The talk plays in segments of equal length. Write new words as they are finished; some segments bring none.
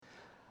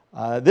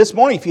This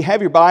morning, if you have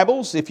your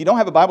Bibles, if you don't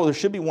have a Bible, there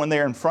should be one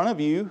there in front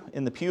of you,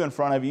 in the pew in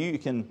front of you. You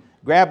can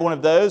grab one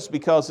of those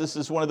because this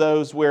is one of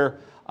those where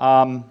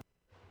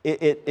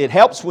it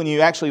helps when you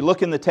actually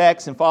look in the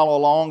text and follow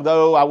along,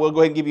 though I will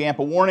go ahead and give you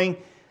ample warning.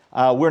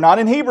 We're not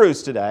in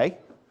Hebrews today,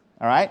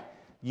 all right?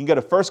 You can go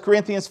to 1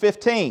 Corinthians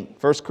 15.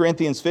 1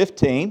 Corinthians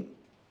 15,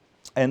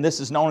 and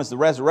this is known as the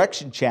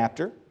resurrection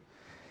chapter.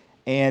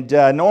 And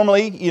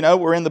normally,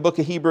 we're in the book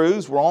of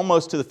Hebrews. We're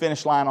almost to the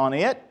finish line on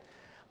it.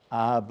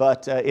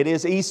 But it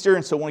is Easter,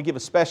 and so I want to give a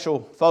special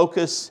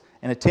focus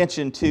and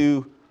attention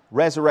to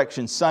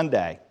Resurrection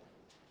Sunday.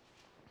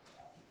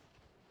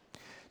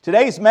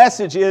 Today's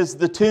message is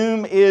the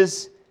tomb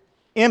is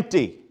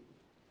empty.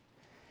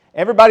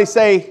 Everybody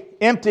say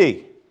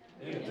empty.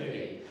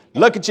 Empty.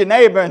 Look at your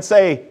neighbor and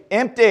say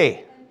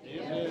empty.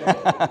 Empty.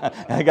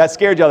 I got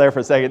scared y'all there for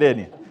a second,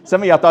 didn't you?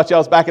 Some of y'all thought y'all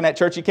was back in that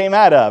church you came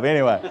out of.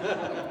 Anyway.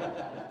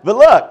 But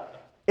look,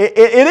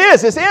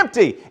 it's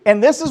empty.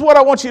 And this is what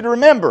I want you to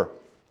remember.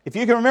 If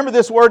you can remember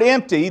this word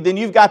empty, then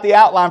you've got the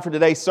outline for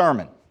today's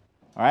sermon.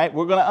 All right,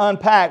 we're going to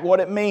unpack what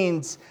it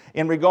means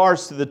in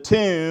regards to the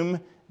tomb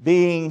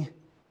being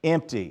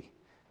empty,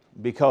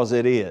 because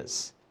it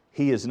is.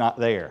 He is not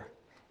there.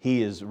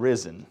 He is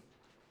risen.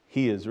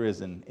 He is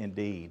risen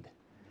indeed.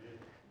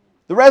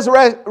 The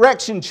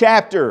resurrection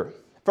chapter,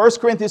 1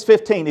 Corinthians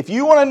 15. If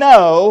you want to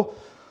know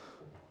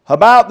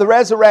about the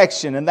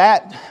resurrection and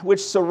that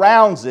which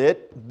surrounds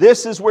it,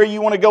 this is where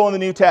you want to go in the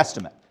New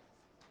Testament.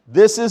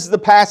 This is the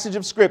passage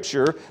of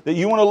Scripture that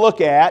you want to look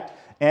at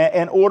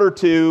in order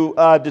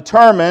to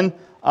determine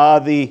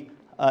the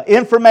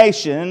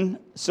information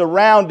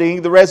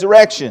surrounding the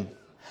resurrection.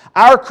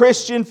 Our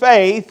Christian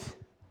faith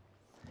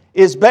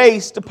is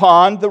based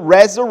upon the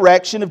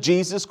resurrection of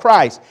Jesus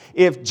Christ.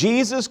 If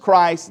Jesus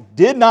Christ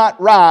did not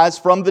rise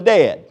from the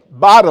dead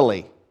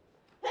bodily,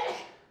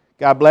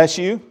 God bless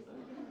you,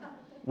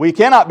 we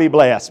cannot be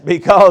blessed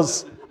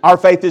because our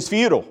faith is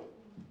futile.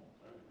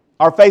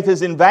 Our faith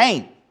is in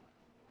vain.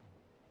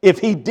 If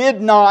He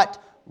did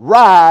not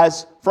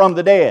rise from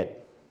the dead.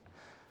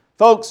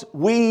 Folks,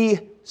 we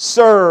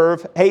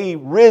serve a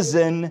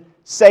risen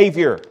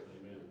Savior.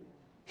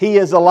 He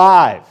is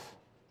alive.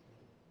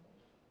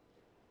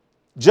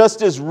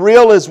 Just as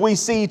real as we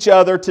see each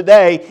other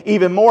today,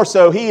 even more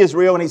so, He is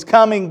real, and He's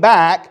coming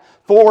back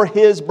for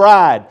His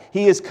bride.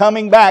 He is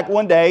coming back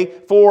one day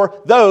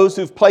for those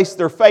who've placed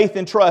their faith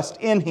and trust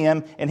in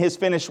Him and His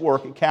finished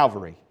work at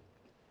Calvary.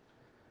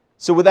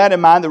 So with that in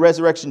mind, the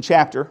resurrection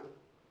chapter.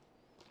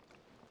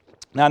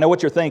 Now I know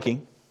what you're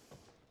thinking.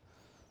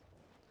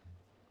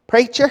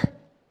 Preacher,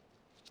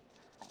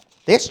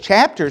 this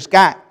chapter's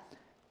got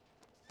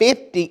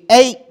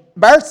 58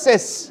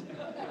 verses.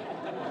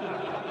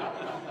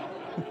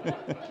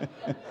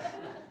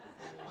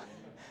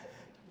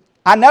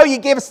 I know you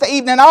give us the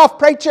evening off,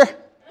 preacher,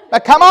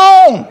 but come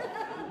on.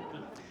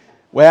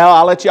 Well,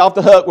 I'll let you off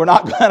the hook. We're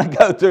not going to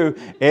go through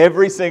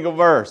every single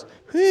verse.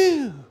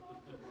 Whew.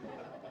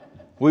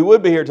 We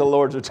would be here till the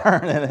Lord's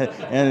return.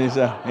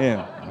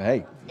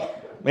 Hey.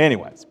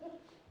 Anyways,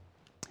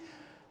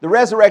 the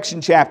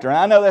resurrection chapter. And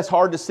I know that's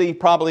hard to see,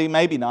 probably,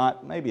 maybe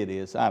not. Maybe it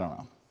is. I don't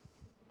know.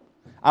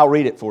 I'll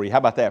read it for you. How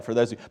about that for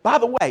those of you? By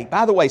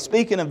the way,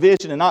 speaking of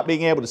vision and not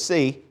being able to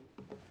see,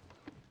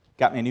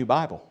 got me a new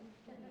Bible.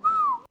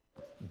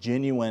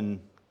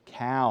 Genuine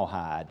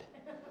cowhide.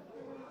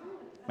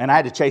 Man, I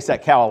had to chase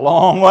that cow a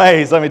long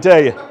ways, let me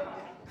tell you.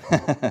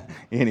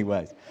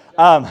 Anyways.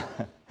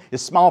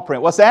 It's small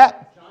print. What's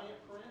that?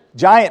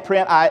 Giant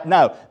print.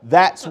 No,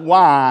 that's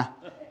why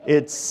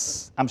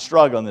I'm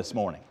struggling this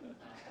morning.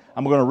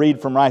 I'm going to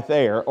read from right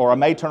there, or I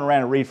may turn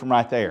around and read from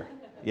right there.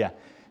 Yeah.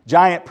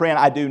 Giant print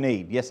I do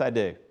need. Yes, I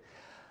do.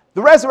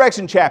 The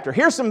resurrection chapter.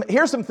 Here's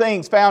some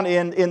things found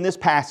in this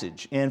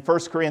passage in 1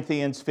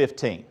 Corinthians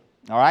 15.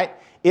 All right?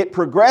 It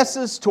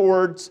progresses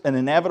towards an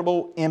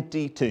inevitable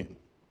empty tomb.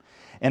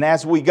 And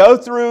as we go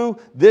through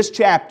this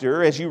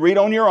chapter, as you read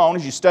on your own,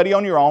 as you study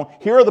on your own,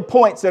 here are the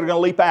points that are going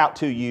to leap out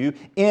to you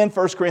in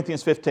 1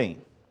 Corinthians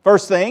 15.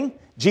 First thing,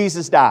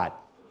 Jesus died.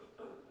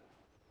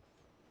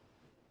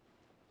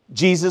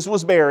 Jesus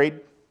was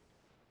buried.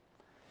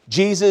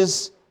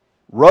 Jesus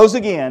rose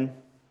again.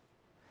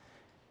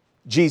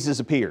 Jesus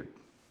appeared.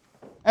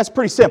 That's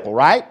pretty simple,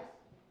 right?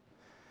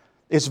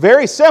 It's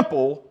very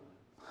simple,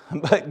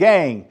 but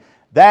gang,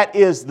 that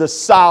is the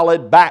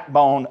solid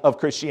backbone of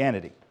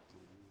Christianity.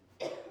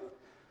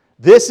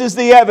 This is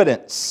the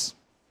evidence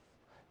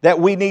that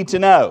we need to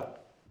know.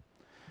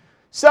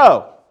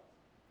 So,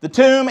 the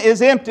tomb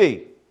is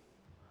empty.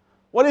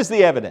 What is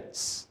the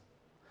evidence?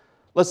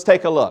 Let's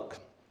take a look.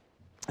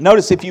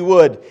 Notice, if you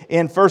would,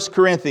 in 1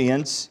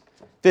 Corinthians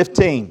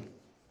 15.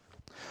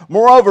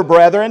 Moreover,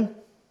 brethren,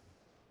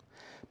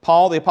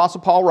 Paul, the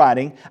Apostle Paul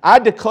writing, I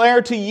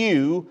declare to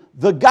you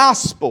the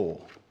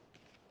gospel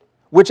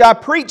which I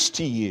preached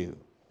to you,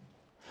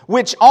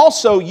 which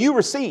also you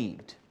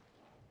received,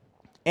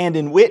 and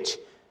in which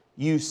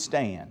you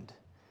stand.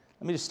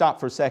 Let me just stop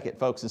for a second,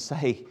 folks, and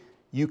say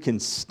you can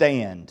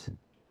stand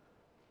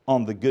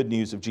on the good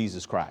news of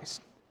Jesus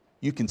Christ.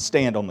 You can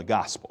stand on the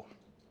gospel.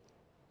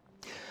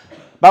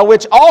 By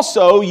which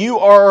also you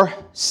are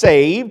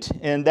saved,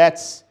 and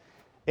that's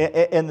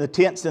in the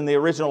tense in the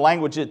original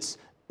language, it's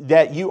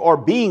that you are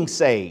being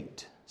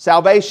saved.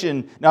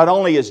 Salvation not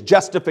only is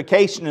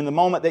justification in the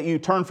moment that you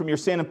turn from your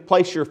sin and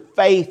place your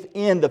faith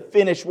in the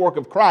finished work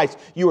of Christ,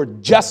 you are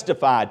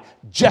justified.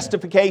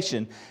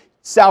 Justification.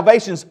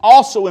 Salvation is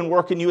also in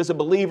work in you as a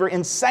believer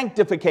in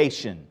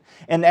sanctification.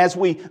 And as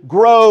we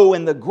grow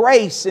in the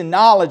grace and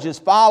knowledge as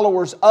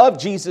followers of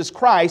Jesus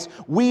Christ,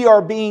 we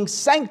are being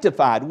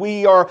sanctified.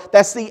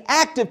 That's the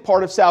active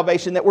part of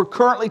salvation that we're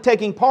currently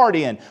taking part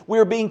in. We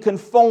are being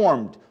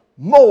conformed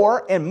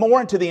more and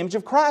more into the image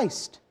of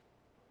Christ.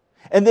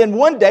 And then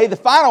one day, the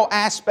final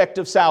aspect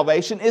of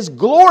salvation is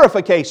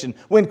glorification,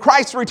 when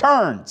Christ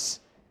returns,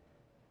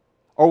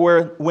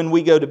 or when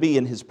we go to be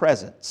in His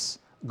presence.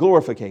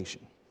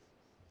 Glorification.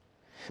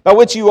 By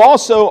which you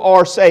also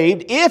are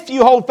saved, if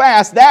you hold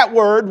fast that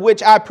word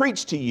which I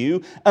preached to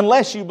you,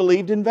 unless you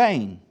believed in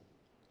vain.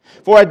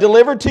 For I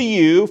delivered to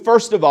you,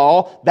 first of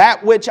all,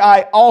 that which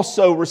I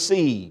also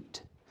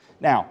received.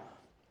 Now,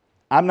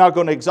 I'm not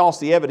going to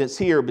exhaust the evidence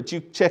here, but you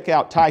check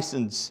out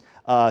Tyson's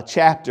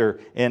chapter,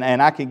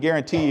 and I can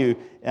guarantee you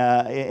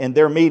in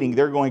their meeting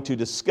they're going to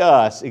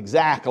discuss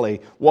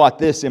exactly what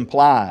this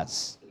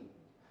implies.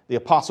 The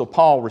Apostle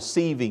Paul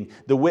receiving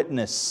the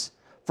witness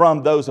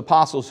from those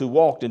apostles who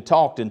walked and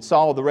talked and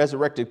saw the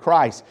resurrected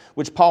Christ,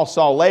 which Paul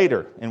saw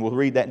later, and we'll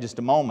read that in just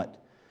a moment.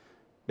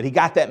 But he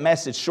got that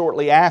message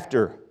shortly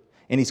after,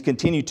 and he's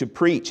continued to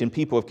preach, and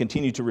people have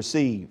continued to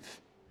receive.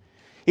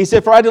 He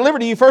said, for I delivered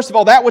to you, first of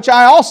all, that which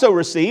I also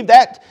received,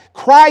 that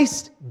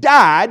Christ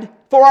died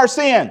for our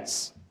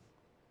sins.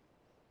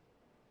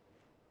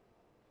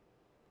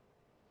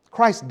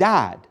 Christ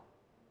died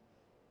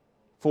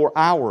for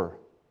our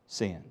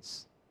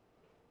sins.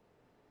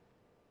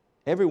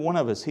 Every one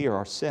of us here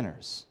are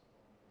sinners.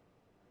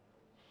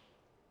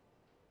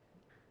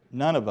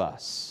 None of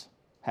us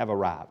have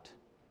arrived.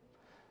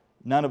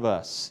 None of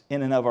us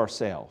in and of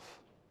ourselves.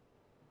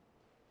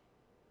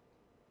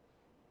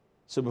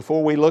 So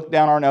before we look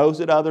down our nose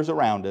at others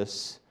around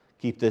us,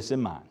 keep this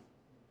in mind.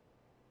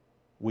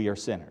 We are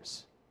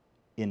sinners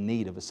in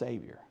need of a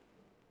Savior.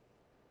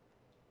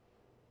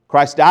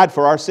 Christ died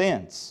for our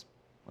sins,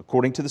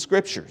 according to the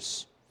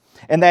Scriptures,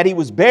 and that He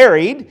was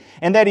buried,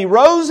 and that He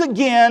rose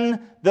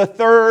again the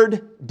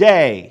third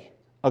day,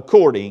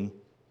 according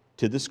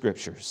to the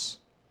Scriptures,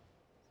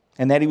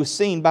 and that He was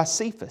seen by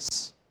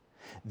Cephas,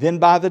 then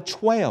by the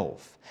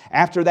 12.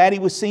 After that He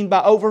was seen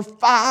by over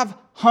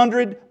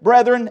 500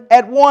 brethren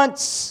at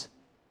once,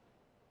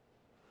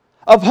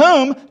 of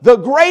whom the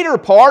greater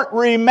part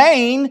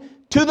remain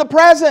to the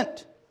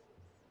present.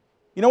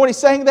 You know what He's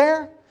saying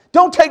there?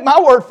 Don't take my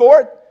word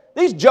for it.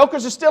 These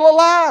jokers are still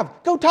alive.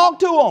 Go talk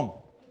to them.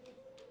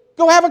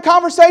 Go have a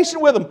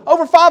conversation with them.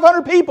 Over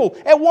 500 people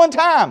at one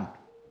time.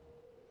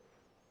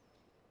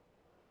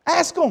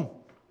 Ask them.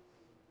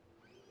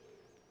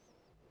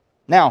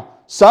 Now,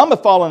 some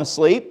have fallen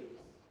asleep.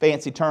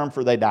 Fancy term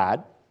for they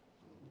died.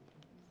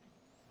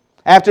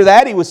 After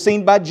that, He was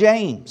seen by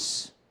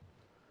James.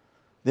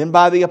 Then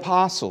by the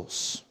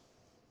apostles.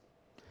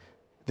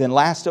 Then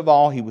last of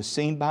all, He was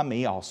seen by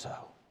me also.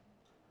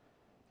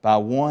 By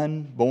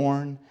one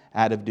born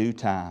out of due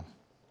time.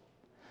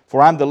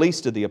 For I'm the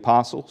least of the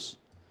apostles,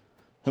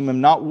 whom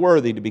am not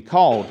worthy to be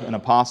called an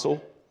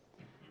apostle,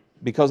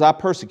 because I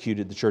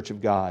persecuted the church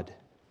of God.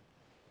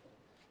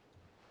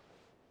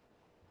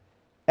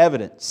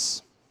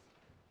 Evidence.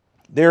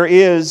 There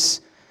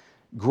is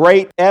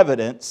great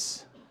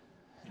evidence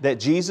that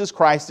Jesus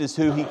Christ is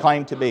who He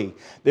claimed to be.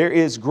 There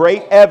is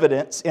great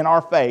evidence in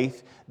our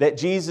faith that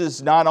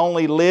Jesus not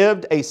only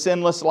lived a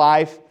sinless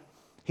life,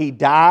 He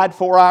died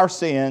for our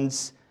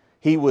sins,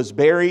 He was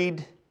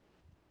buried,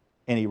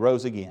 and He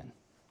rose again.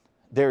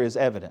 There is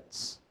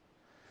evidence.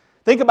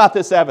 Think about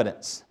this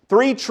evidence.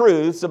 3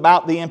 truths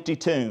about the empty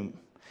tomb.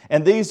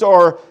 And these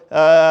are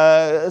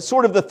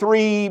sort of the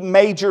 3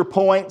 major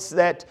points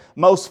that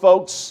most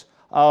folks,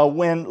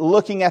 when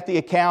looking at the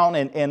account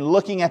and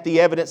looking at the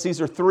evidence, these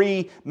are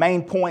 3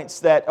 main points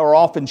that are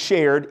often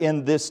shared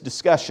in this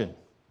discussion.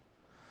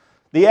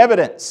 The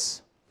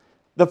evidence.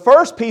 The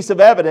first piece of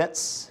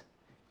evidence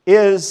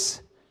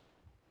is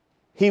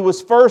He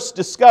was first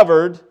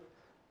discovered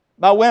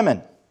by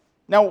women.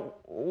 Now,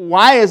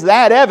 why is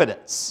that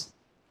evidence?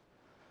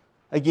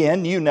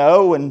 Again, you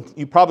know, and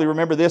you probably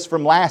remember this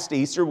from last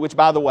Easter, which,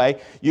 by the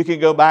way, you can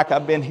go back.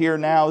 I've been here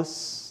now.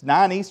 It's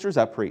 9 Easters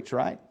I preach,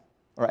 right?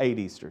 Or 8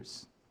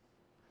 Easters.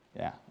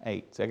 Yeah,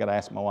 8. So I got to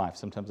ask my wife.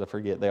 Sometimes I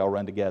forget. They all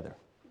run together.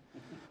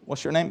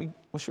 What's your name?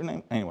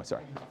 Anyway,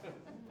 sorry.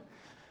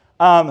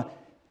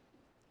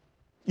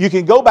 You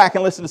can go back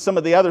and listen to some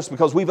of the others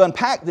because we've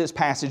unpacked this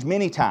passage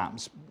many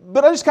times.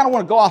 But I just kind of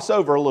want to gloss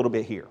over a little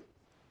bit here.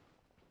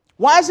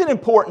 Why is it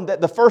important that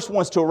the first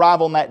ones to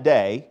arrive on that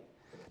day,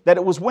 that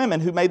it was women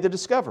who made the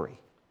discovery?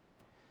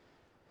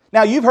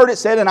 Now, you've heard it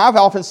said, and I've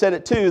often said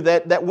it too,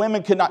 that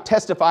women could not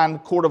testify in the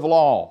court of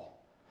law.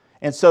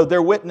 And so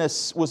their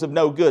witness was of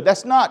no good.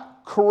 That's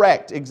not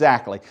correct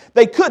exactly.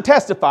 They could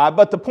testify,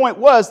 but the point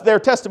was their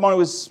testimony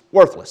was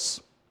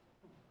worthless.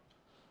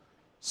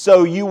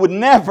 So you would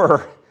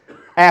never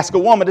ask a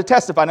woman to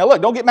testify. Now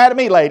look, don't get mad at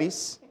me,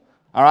 ladies.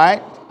 All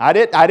right? I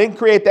didn't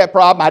create that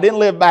problem. I didn't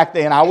live back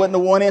then. I wasn't the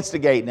one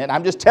instigating it.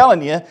 I'm just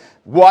telling you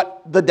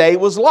what the day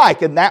was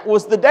like. And that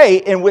was the day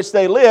in which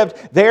they lived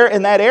there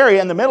in that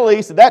area in the Middle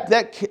East,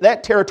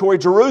 that territory,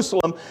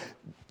 Jerusalem.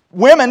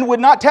 Women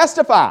would not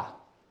testify.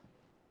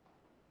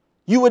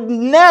 You would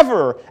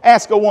never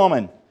ask a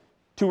woman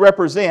to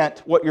represent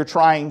what you're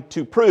trying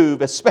to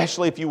prove,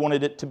 especially if you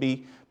wanted it to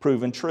be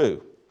proven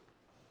true.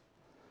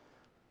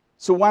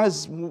 So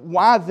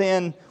why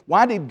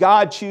did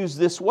God choose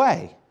this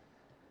way?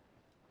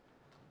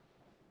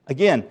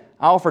 Again,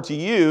 I offer to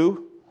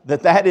you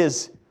that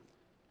is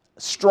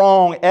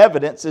strong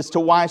evidence as to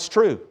why it's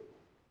true.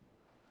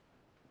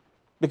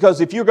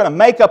 Because if you're going to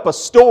make up a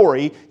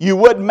story, you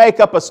wouldn't make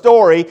up a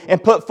story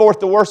and put forth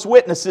the worst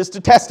witnesses to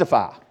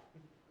testify.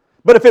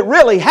 But if it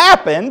really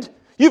happened,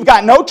 you've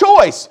got no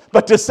choice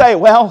but to say,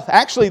 well,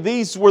 actually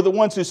these were the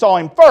ones who saw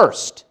him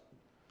first.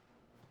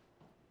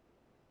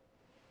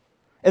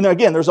 And then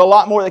again, there's a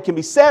lot more that can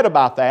be said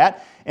about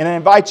that, and I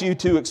invite you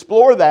to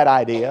explore that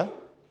idea.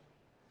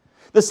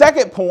 The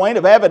second point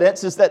of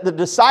evidence is that the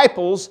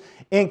disciples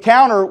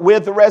encounter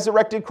with the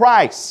resurrected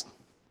Christ.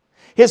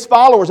 His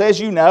followers, as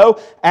you know,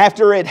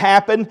 after it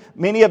happened,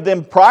 many of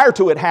them prior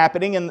to it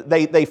happening, and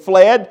they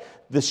fled.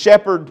 The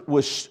shepherd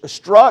was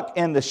struck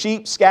and the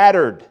sheep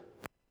scattered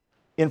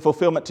in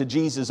fulfillment to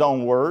Jesus'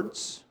 own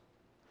words.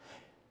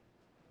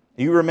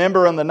 You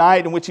remember on the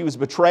night in which he was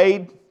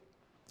betrayed,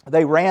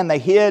 they ran, they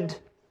hid.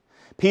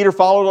 Peter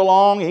followed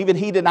along, and even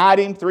he denied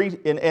him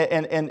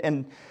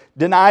and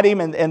denied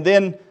him, and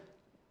then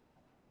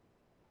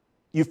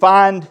you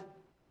find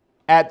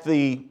at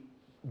the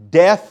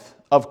death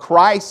of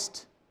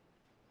Christ,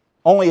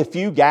 only a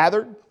few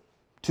gathered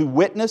to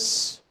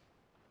witness.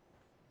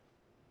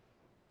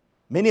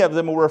 Many of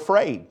them were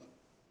afraid.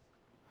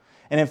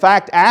 And in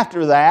fact,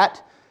 after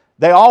that,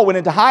 they all went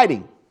into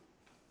hiding.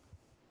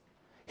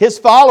 His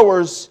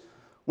followers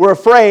were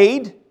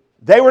afraid.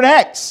 They were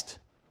next.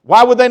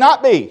 Why would they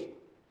not be?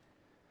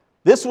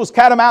 This was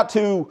tantamount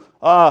to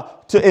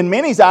in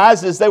many's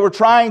eyes, as they were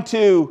trying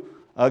to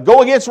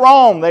go against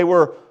Rome. They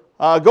were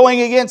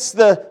going against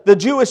the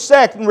Jewish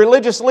sect and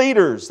religious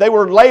leaders. They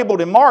were labeled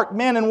and marked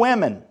men and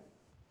women.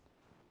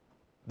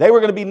 They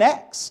were going to be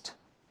next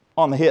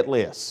on the hit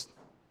list.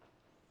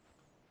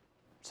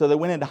 So they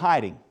went into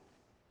hiding.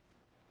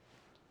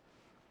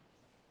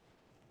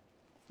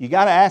 You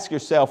got to ask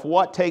yourself,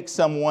 what takes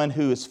someone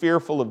who is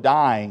fearful of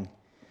dying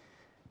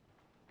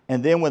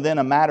and then within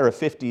a matter of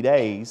 50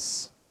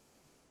 days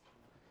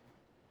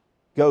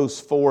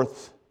goes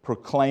forth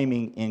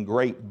proclaiming in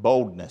great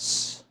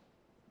boldness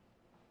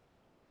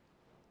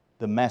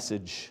the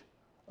message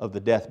of the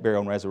death,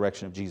 burial, and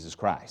resurrection of Jesus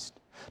Christ,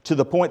 to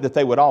the point that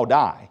they would all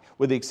die.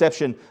 With the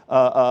exception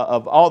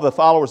of all the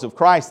followers of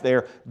Christ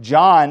there,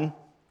 John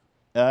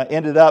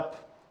ended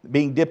up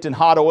being dipped in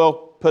hot oil,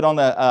 put on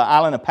the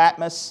island of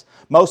Patmos.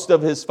 Most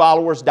of his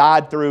followers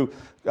died through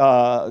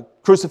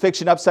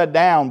crucifixion upside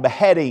down,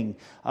 beheading.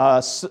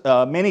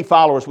 Many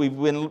followers, we've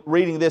been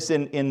reading this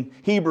in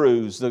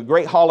Hebrews, the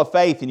great hall of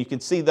faith, and you can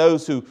see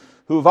those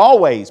who've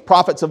always,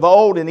 prophets of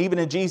old, and even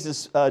in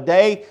Jesus'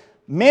 day,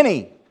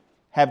 many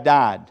have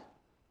died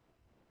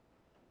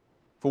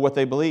for what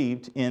they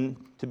believed in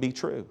to be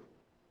true.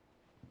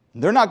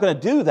 They're not going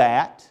to do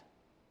that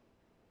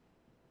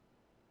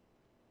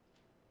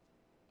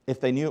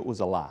if they knew it was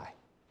a lie.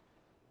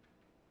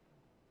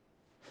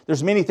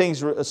 There's many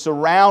things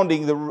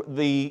surrounding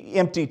the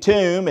empty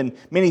tomb and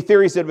many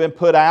theories that have been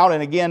put out.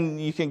 And again,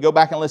 you can go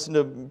back and listen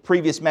to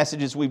previous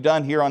messages we've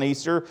done here on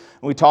Easter.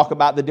 And we talk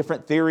about the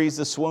different theories,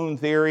 the swoon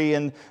theory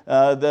and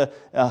the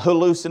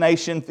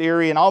hallucination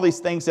theory and all these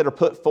things that are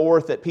put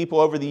forth that people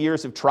over the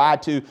years have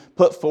tried to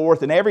put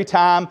forth. And every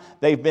time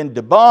they've been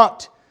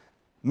debunked,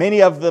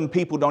 many of them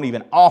people don't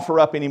even offer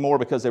up anymore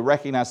because they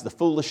recognize the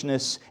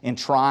foolishness in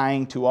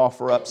trying to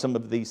offer up some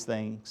of these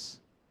things.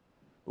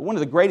 But one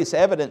of the greatest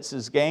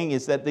evidences, gang,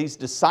 is that these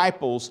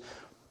disciples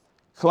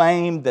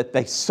claimed that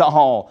they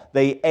saw,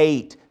 they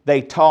ate,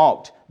 they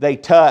talked, they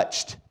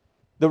touched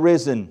the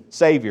risen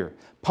Savior.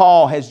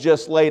 Paul has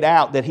just laid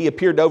out that he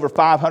appeared to over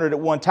 500 at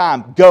one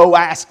time. Go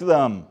ask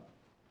them.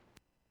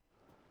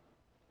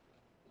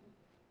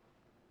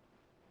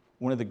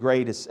 One of the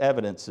greatest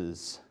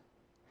evidences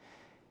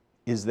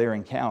is their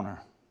encounter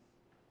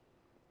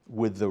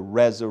with the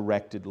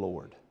resurrected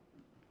Lord.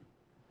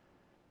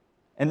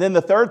 And then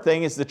the third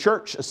thing is the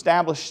church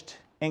established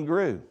and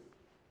grew.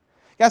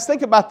 Guys,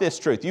 think about this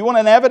truth. You want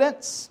an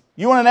evidence?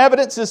 You want an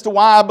evidence as to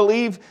why I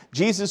believe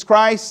Jesus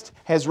Christ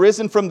has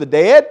risen from the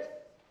dead?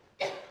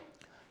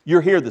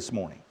 You're here this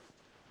morning.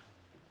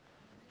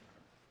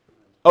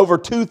 Over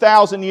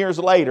 2,000 years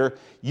later,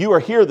 you are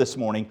here this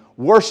morning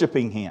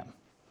worshiping Him.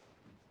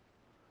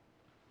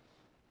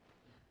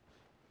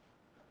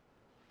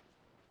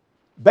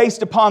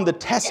 Based upon the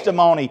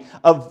testimony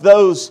of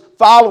those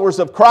followers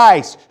of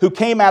Christ who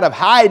came out of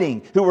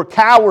hiding, who were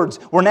cowards,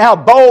 were now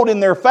bold in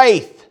their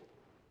faith.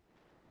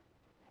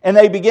 And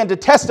they began to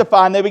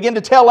testify and they began to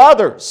tell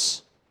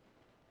others.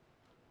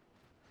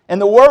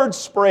 And the word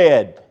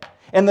spread.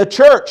 And the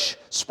church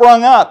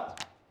sprung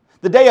up.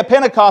 The day of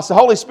Pentecost, the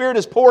Holy Spirit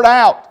is poured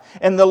out.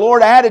 And the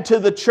Lord added to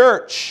the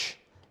church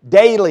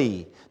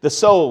daily the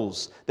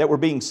souls that were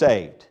being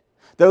saved.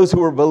 Those who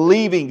were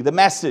believing the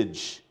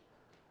message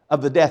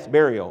of the death,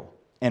 burial,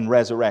 and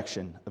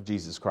resurrection of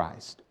Jesus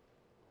Christ.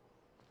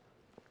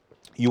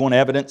 You want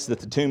evidence that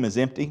the tomb is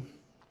empty?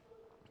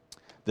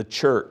 The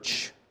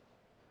church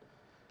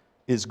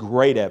is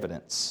great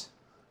evidence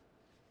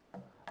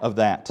of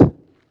that.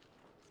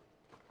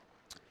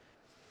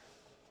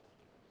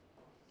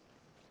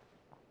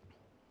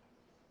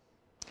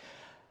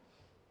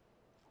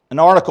 An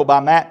article by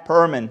Matt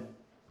Perman,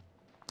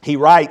 he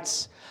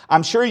writes,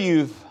 I'm sure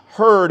you've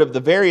heard of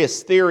the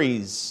various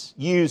theories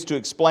used to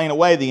explain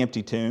away the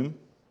empty tomb,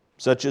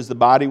 such as the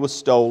body was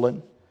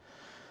stolen.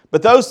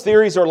 But those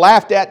theories are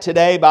laughed at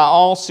today by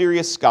all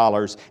serious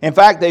scholars. In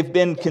fact, they've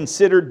been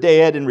considered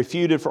dead and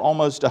refuted for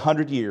almost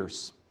 100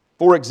 years.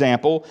 For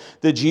example,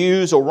 the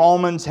Jews or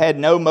Romans had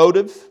no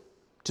motive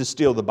to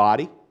steal the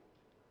body.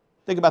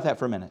 Think about that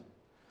for a minute.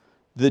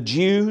 The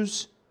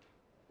Jews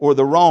or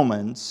the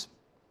Romans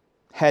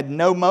had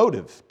no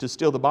motive to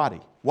steal the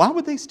body. Why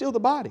would they steal the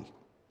body?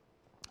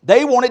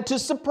 They wanted to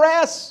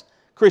suppress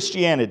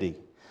Christianity,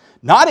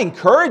 not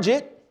encourage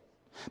it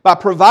by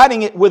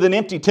providing it with an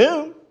empty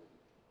tomb.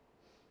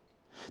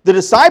 The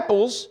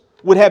disciples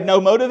would have no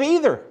motive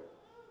either.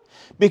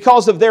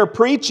 Because of their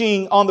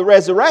preaching on the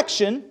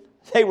resurrection,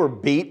 they were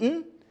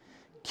beaten,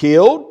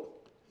 killed,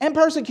 and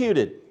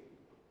persecuted.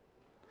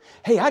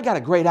 Hey, I got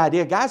a great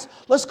idea, guys.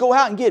 Let's go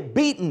out and get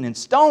beaten and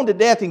stoned to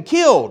death and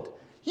killed.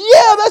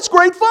 Yeah, that's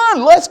great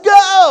fun. Let's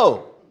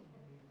go.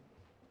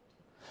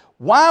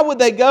 Why would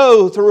they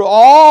go through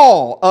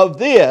all of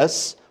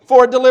this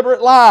for a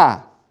deliberate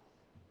lie?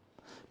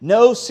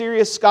 No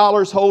serious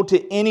scholars hold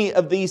to any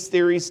of these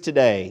theories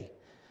today.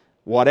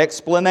 What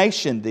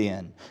explanation,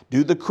 then,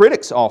 do the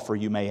critics offer,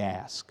 you may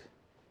ask?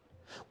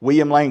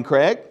 William Lane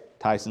Craig,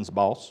 Tyson's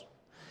boss,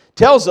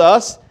 tells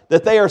us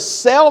that they are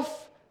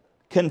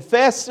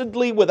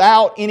self-confessedly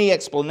without any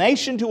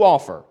explanation to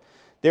offer.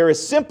 There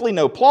is simply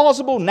no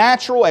plausible,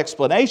 natural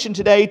explanation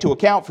today to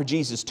account for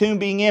Jesus' tomb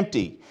being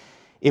empty.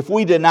 If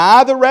we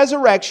deny the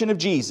resurrection of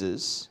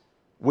Jesus,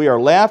 we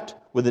are left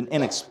with an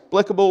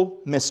inexplicable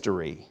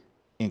mystery.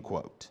 End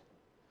quote.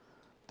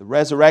 The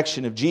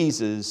resurrection of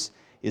Jesus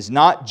is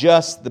not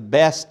just the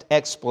best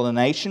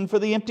explanation for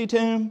the empty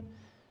tomb,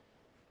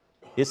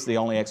 it's the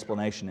only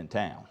explanation in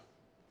town.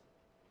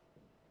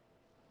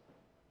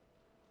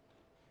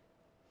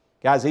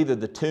 Guys, either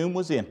the tomb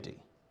was empty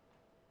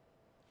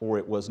or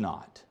it was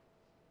not.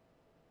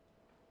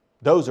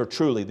 Those are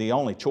truly the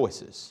only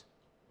choices.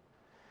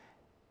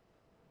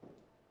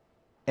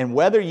 And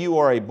whether you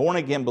are a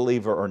born-again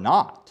believer or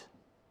not,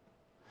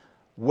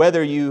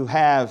 whether you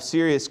have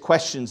serious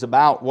questions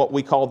about what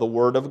we call the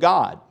Word of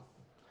God,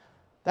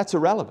 that's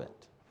irrelevant.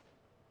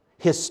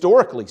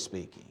 Historically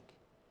speaking,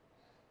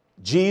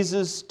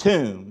 Jesus'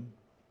 tomb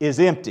is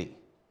empty.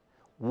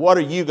 What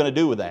are you going to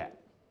do with that?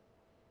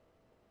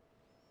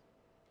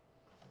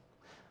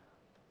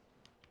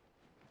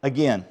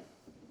 Again,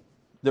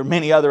 there are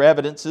many other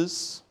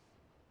evidences.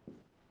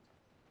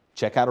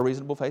 Check out A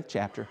Reasonable Faith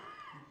chapter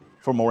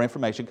for more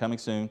information coming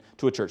soon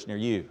to a church near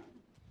you.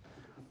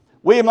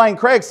 William Lane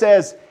Craig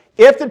says,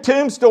 if the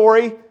tomb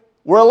story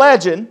were a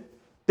legend,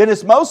 then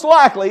it's most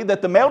likely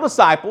that the male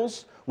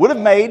disciples would have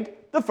made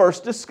the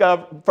first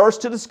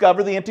to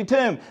discover the empty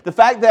tomb. The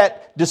fact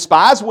that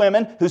despised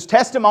women whose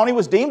testimony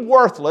was deemed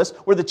worthless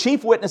were the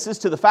chief witnesses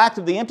to the fact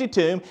of the empty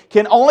tomb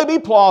can only be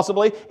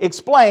plausibly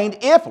explained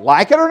if,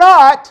 like it or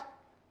not,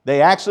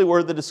 they actually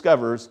were the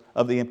discoverers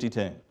of the empty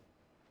tomb.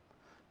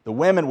 The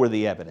women were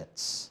the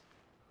evidence.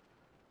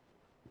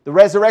 The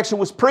resurrection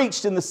was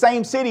preached in the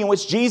same city in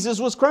which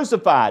Jesus was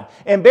crucified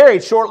and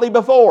buried shortly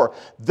before.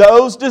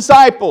 Those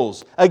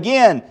disciples,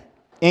 again,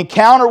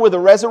 encounter with the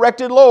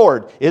resurrected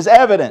Lord is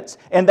evidence.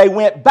 And they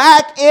went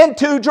back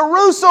into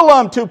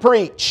Jerusalem to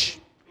preach.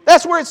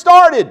 That's where it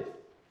started.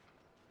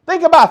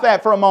 Think about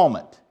that for a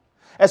moment.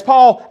 As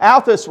Paul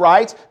Althus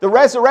writes, the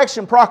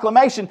resurrection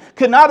proclamation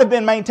could not have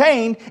been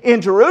maintained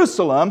in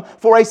Jerusalem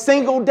for a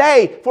single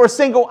day, for a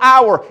single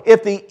hour,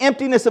 if the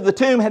emptiness of the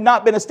tomb had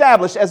not been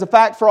established as a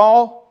fact for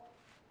all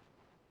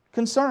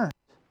concerned.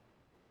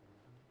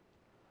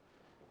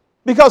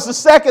 Because the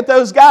second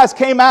those guys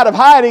came out of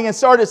hiding and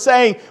started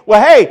saying, well,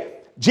 hey,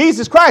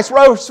 Jesus Christ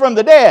rose from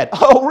the dead.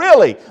 Oh,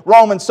 really?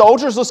 Roman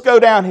soldiers, let's go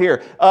down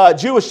here.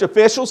 Jewish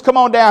officials, come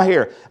on down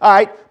here. All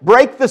right,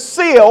 break the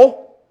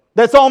seal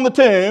that's on the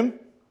tomb.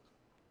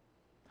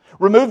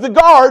 Remove the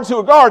guards who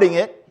are guarding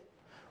it.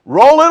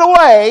 Roll it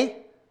away.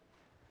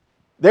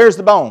 There's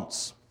the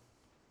bones.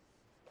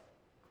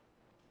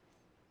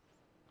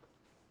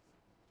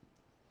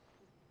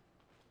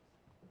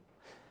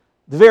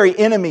 The very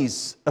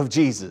enemies of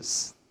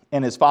Jesus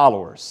and His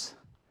followers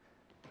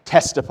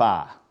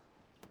testify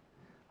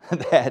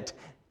that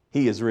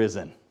He is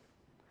risen.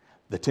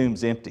 The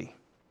tomb's empty.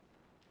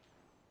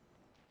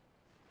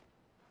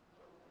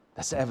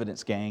 That's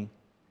evidence, gang.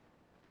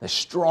 That's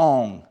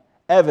strong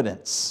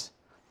evidence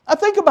Now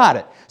think about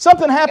it.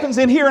 Something happens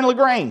in here in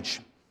LaGrange.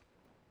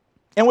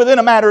 And within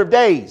a matter of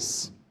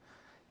days,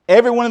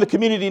 everyone in the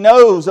community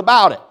knows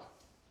about it.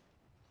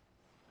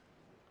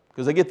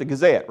 Because they get the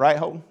Gazette, right,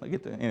 Holden?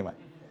 Anyway.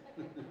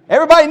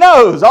 Everybody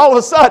knows all of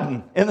a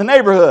sudden in the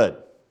neighborhood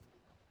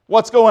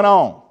what's going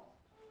on.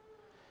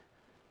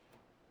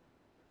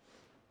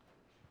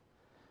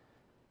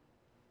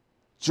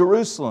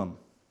 Jerusalem.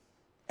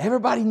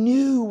 Everybody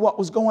knew what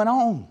was going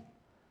on.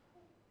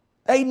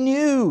 They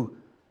knew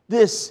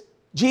this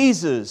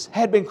Jesus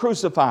had been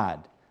crucified.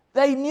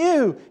 They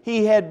knew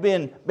He had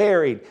been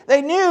buried.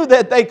 They knew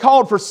that they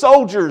called for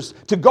soldiers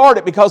to guard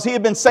it because He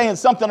had been saying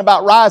something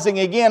about rising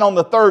again on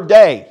the third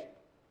day.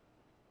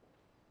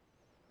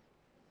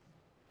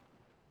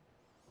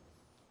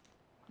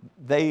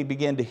 They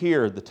began to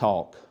hear the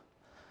talk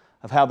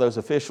of how those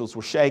officials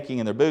were shaking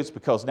in their boots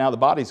because now the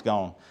body's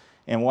gone.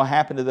 And what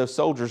happened to those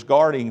soldiers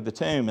guarding the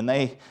tomb? And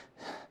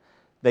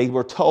they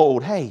were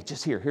told, hey,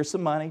 just here's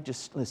some money.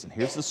 Just listen,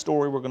 here's the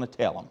story we're going to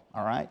tell them.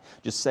 All right?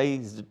 Just say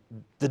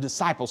the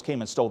disciples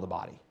came and stole the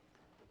body.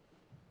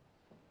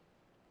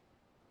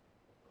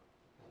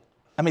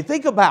 I mean,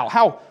 think about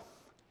how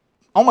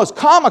almost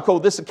comical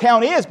this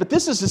account is, but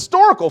this is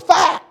historical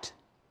fact.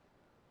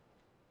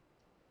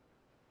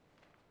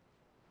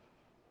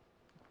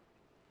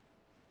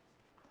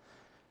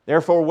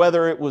 Therefore,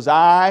 whether it was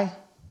I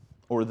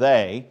or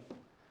they,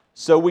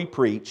 so we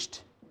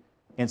preached,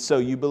 and so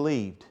you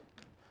believed.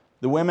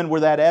 The women were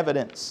that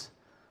evidence.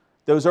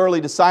 Those early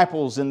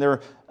disciples in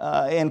their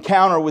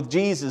encounter with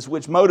Jesus,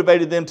 which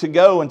motivated them to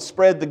go and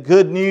spread the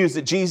good news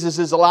that Jesus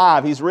is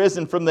alive. He's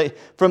risen from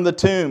the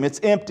tomb. It's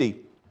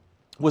empty.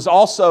 Was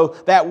also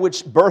that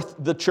which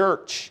birthed the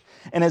church.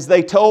 And as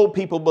they told,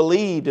 people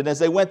believed. And as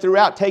they went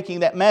throughout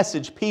taking that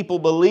message, people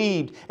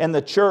believed, and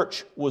the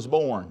church was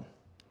born.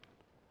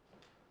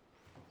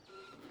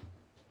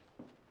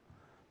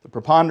 The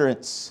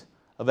preponderance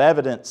of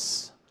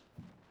evidence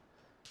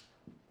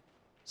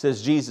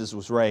says Jesus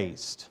was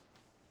raised.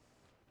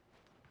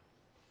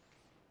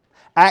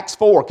 Acts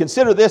 4.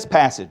 Consider this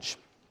passage.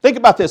 Think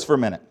about this for a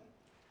minute.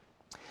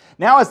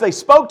 Now as they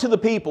spoke to the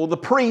people, the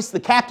priests, the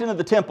captain of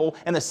the temple,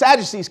 and the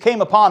Sadducees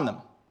came upon them.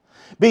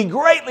 Being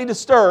greatly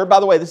disturbed, by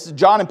the way, this is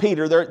John and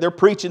Peter, they're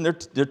preaching, they're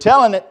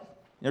telling it.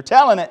 They're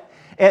telling it.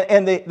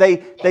 And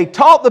they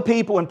taught the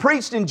people and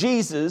preached in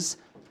Jesus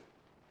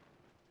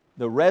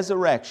the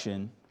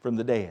resurrection from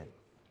the dead.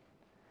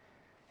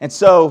 And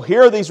so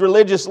here are these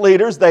religious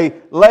leaders. They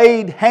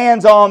laid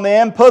hands on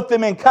them, put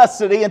them in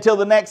custody until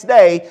the next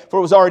day, for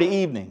it was already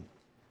evening.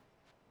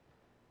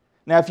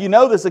 Now, if you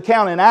know this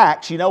account in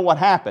Acts, you know what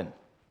happened.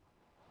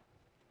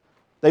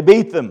 They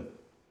beat them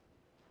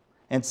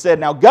and said,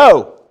 now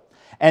go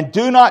and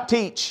do not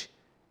teach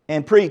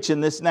and preach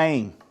in this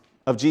name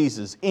of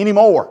Jesus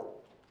anymore.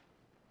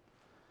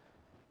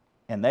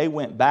 And they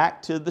went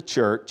back to the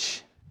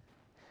church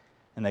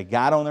and they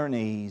got on their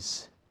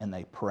knees and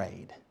they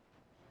prayed.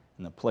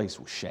 And the place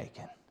was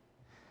shaken.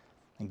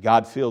 And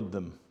God filled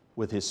them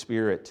with His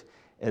Spirit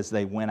as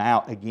they went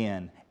out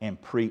again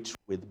and preached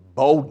with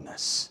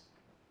boldness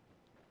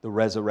the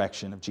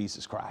resurrection of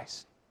Jesus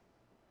Christ.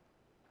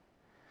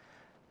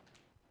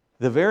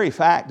 The very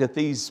fact that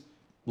these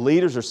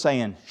leaders are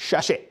saying,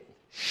 shush it,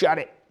 shut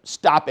it,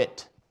 stop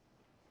it.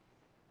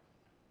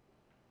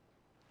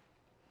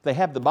 They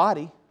have the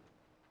body.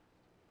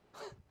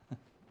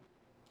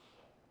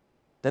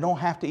 They don't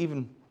have to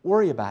even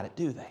worry about it,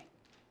 do they?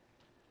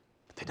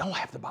 But they don't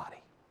have the body.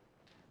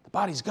 The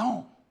body's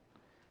gone.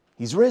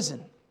 He's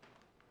risen.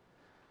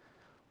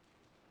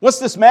 What's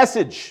this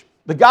message?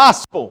 The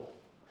gospel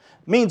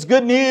means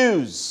good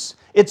news.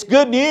 It's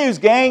good news,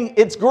 gang.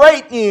 It's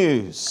great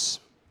news.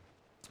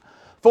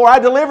 For I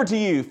deliver to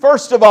you,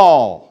 first of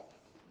all,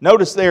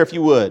 notice there if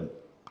you would.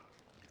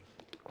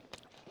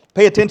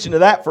 Pay attention to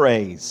that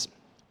phrase.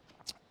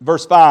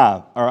 Verse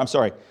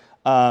 3.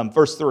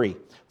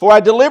 For I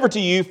deliver to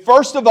you,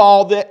 first of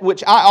all, that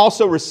which I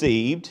also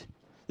received.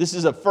 This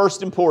is of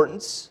first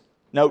importance.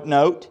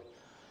 Note.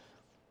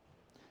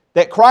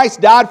 That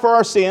Christ died for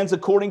our sins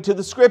according to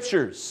the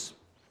Scriptures.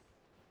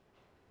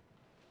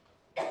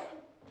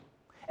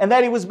 And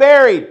that He was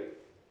buried.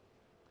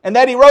 And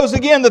that He rose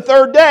again the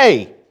third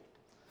day.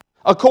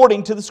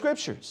 According to the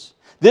Scriptures.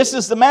 This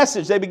is the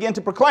message they begin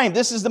to proclaim.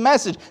 This is the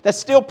message that's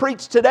still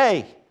preached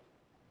today.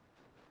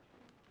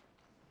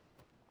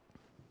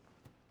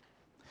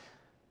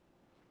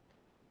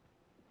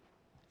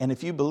 And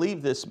if you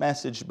believe this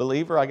message,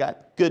 believer, I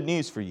got good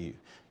news for you.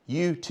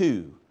 You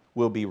too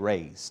will be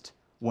raised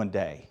one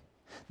day.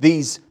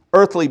 These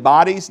earthly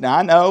bodies, now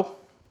I know,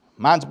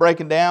 mine's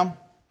breaking down.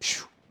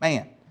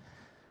 Man,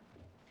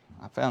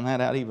 I found that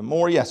out even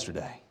more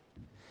yesterday.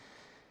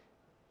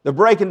 They're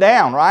breaking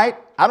down, right?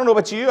 I don't know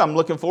about you, I'm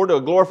looking forward to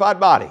a glorified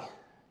body.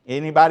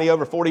 Anybody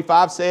over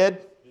 45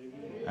 said?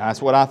 Amen.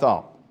 That's what I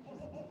thought.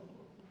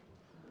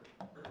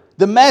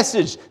 The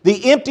message,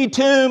 the empty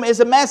tomb, is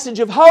a message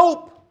of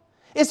hope.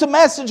 It's a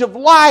message of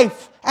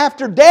life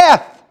after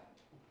death.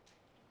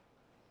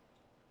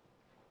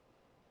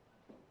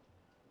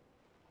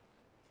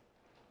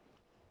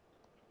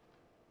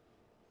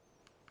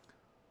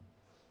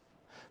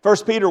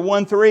 1 Peter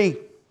 1:3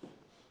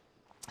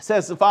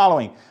 says the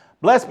following,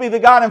 "Blessed be the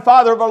God and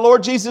Father of our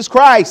Lord Jesus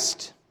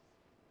Christ,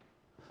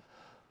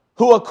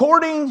 who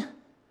according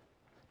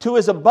to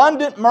His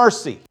abundant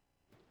mercy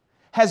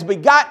has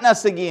begotten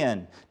us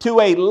again to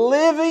a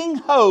living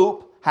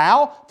hope."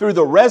 How? Through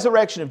the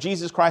resurrection of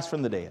Jesus Christ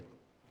from the dead.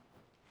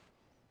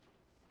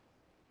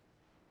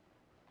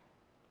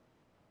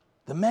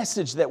 The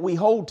message that we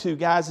hold to,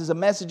 guys, is a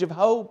message of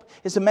hope.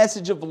 It's a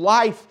message of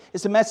life.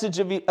 It's a message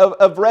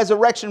of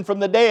resurrection from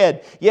the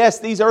dead. Yes,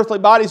 these earthly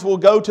bodies will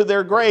go to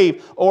their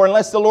grave, or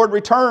unless the Lord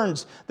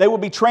returns, they will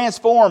be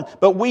transformed.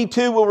 But we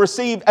too will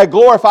receive a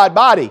glorified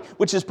body,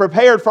 which is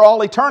prepared for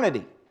all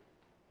eternity.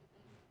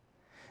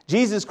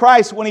 Jesus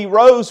Christ, when He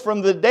rose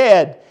from the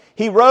dead,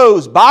 He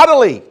rose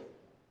bodily.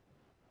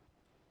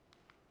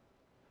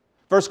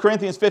 1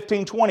 Corinthians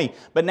 15:20,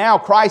 "But now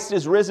Christ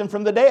is risen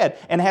from the dead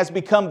and has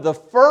become the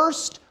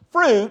first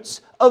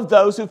fruits of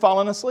those who've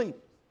fallen asleep."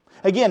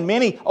 Again,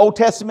 many Old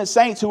Testament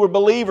saints who were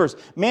believers,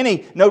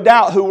 many, no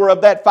doubt, who were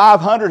of that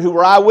 500 who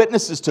were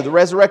eyewitnesses to the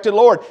resurrected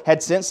Lord,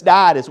 had since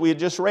died, as we had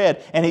just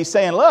read. And He's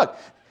saying, look,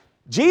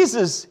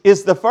 Jesus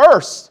is the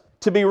first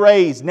to be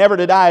raised, never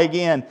to die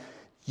again.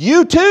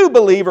 You too,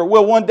 believer,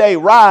 will one day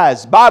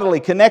rise bodily,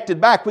 connected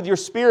back with your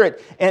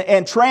spirit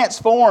and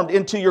transformed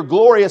into your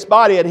glorious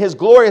body at His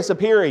glorious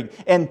appearing,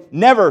 and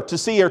never to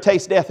see or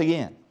taste death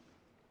again.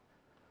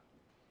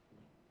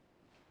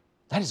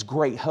 That is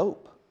great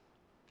hope.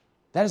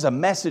 That is a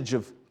message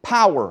of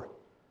power,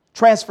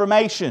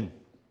 transformation.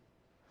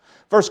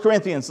 1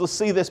 Corinthians, let's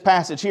see this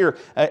passage here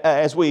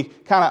as we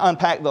kind of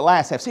unpack the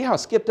last half. See how I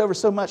skipped over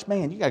so much?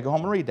 Man, you got to go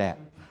home and read that.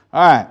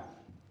 All right.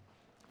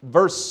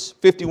 Verse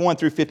 51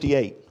 through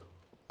 58.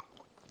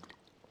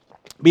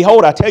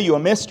 "Behold, I tell you a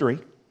mystery.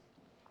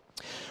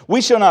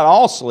 We shall not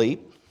all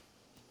sleep,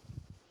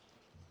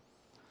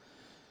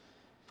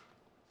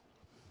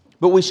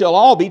 but we shall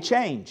all be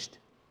changed."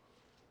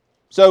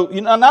 So,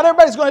 not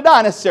everybody's going to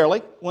die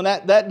necessarily. When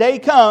that day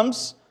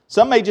comes,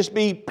 some may just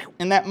be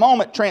in that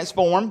moment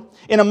transformed.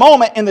 "In a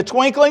moment, in the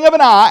twinkling of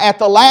an eye, at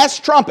the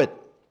last trumpet.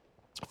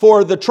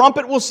 For the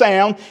trumpet will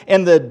sound,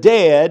 and the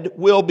dead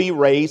will be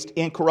raised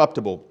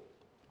incorruptible.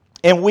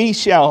 And we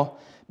shall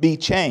be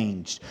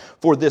changed.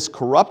 For this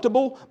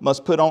corruptible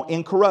must put on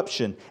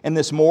incorruption, and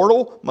this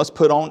mortal must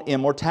put on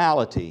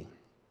immortality.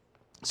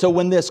 So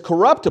when this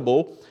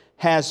corruptible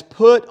has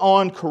put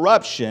on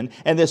corruption,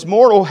 and this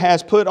mortal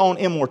has put on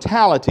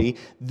immortality,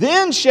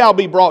 then shall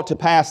be brought to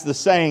pass the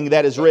saying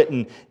that is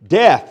written,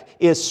 Death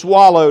is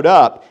swallowed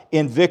up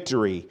in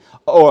victory.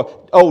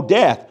 Or, O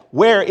death,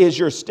 where is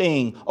your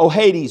sting? O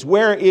Hades,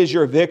 where is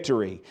your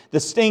victory? The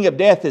sting of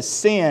death is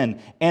sin,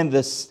 and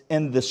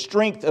the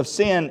strength of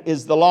sin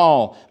is the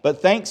law.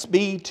 But thanks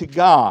be to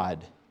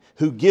God,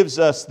 who gives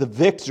us the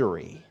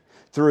victory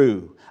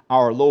through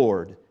our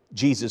Lord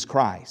Jesus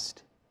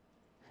Christ.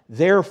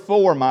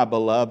 Therefore, my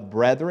beloved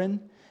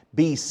brethren,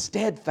 be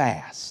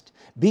steadfast,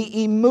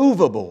 be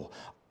immovable,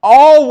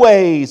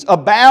 always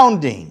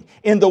abounding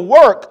in the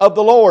work of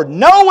the Lord,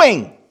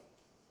 knowing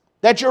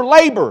that your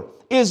labor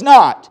is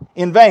not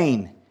in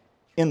vain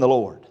in the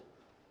Lord.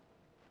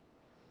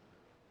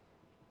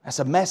 That's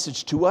a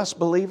message to us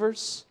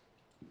believers.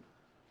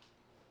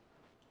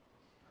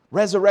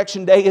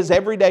 Resurrection Day is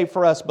every day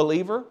for us,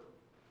 believer.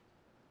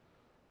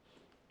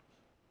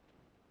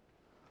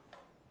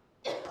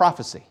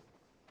 Prophecy.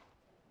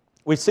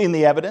 We've seen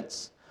the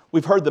evidence.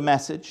 We've heard the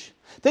message.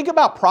 Think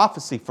about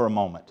prophecy for a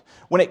moment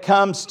when it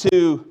comes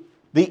to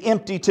the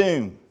empty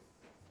tomb.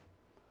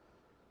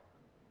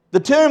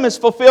 The tomb has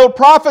fulfilled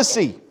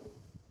prophecy.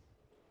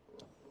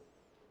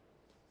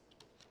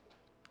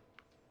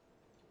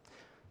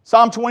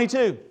 Psalm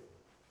 22.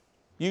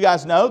 You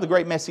guys know the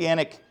great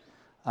messianic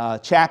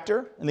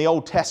chapter in the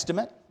Old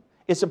Testament.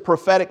 It's a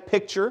prophetic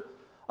picture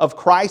of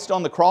Christ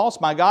on the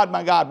cross. My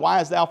God, why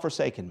hast thou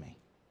forsaken me?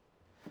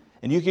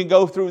 And you can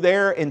go through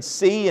there and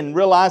see and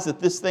realize that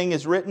this thing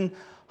is written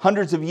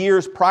hundreds of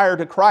years prior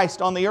to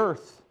Christ on the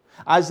earth.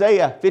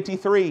 Isaiah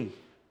 53,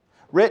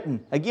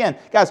 written. Again,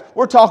 guys,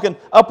 we're talking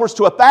upwards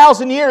to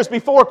 1,000 years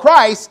before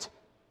Christ.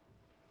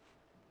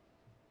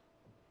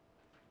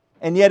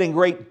 And yet in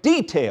great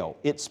detail,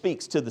 it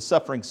speaks to the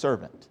suffering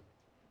servant.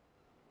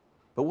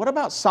 But what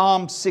about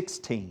Psalm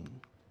 16?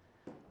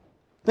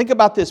 Think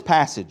about this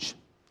passage.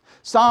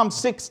 Psalm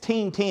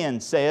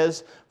 16:10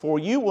 says, For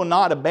you will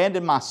not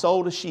abandon my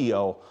soul to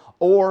Sheol,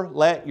 or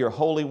let your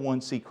Holy One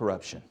see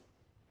corruption.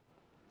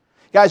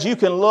 Guys, you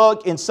can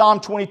look in Psalm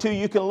 22,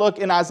 you can look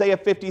in Isaiah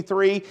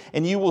 53,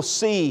 and you will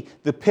see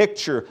the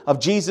picture of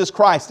Jesus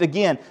Christ.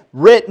 Again,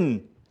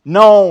 written,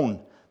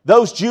 known.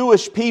 Those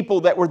Jewish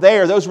people that were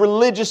there, those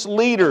religious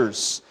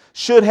leaders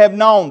should have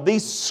known.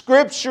 These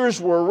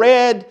scriptures were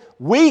read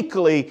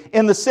weekly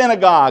in the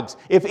synagogues.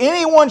 If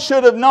anyone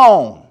should have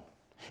known,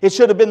 it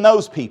should have been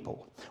those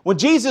people. When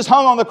Jesus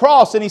hung on the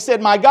cross and He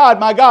said, my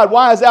God,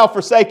 why hast thou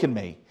forsaken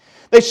me?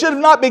 They should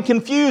have not been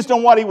confused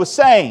on what He was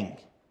saying.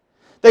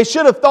 They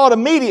should have thought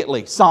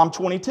immediately, Psalm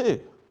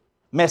 22,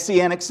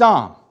 Messianic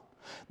Psalm.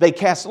 They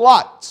cast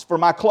lots for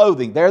my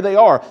clothing. There they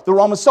are. The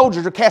Roman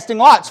soldiers are casting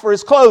lots for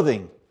His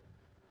clothing.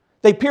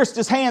 They pierced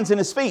his hands and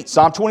his feet.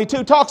 Psalm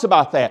 22 talks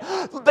about that.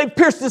 They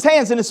pierced his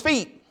hands and his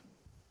feet.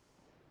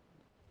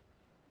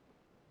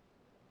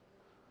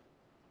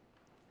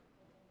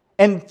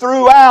 And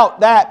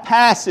throughout that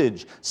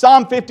passage,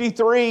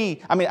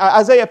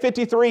 Isaiah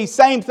 53,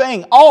 same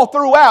thing. All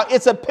throughout,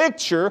 it's a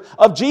picture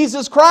of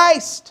Jesus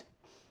Christ.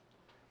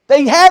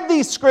 They had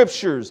these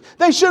scriptures.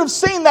 They should have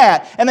seen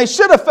that. And they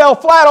should have fell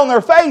flat on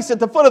their face at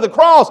the foot of the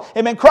cross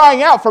and been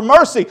crying out for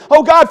mercy.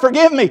 Oh God,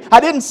 forgive me. I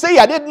didn't see.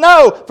 I didn't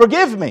know.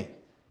 Forgive me.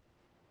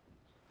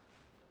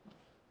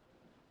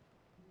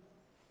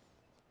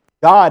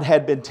 God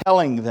had been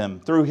telling them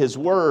through His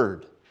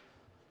Word.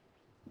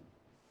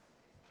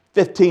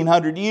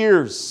 1,500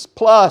 years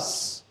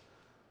plus.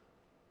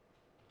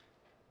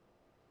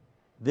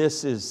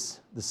 This is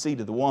the seed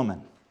of the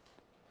woman.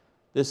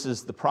 This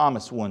is the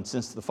promised one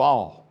since the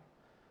fall.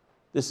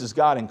 This is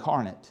God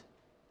incarnate.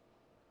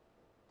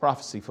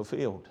 Prophecy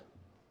fulfilled.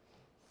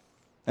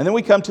 And then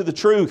we come to the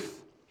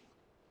truth.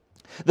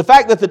 The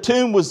fact that the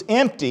tomb was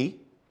empty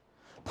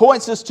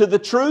points us to the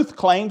truth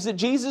claims that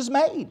Jesus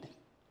made.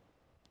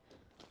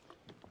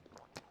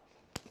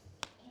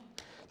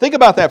 Think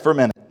about that for a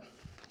minute.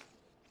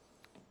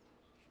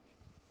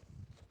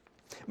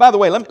 By the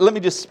way, let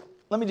me just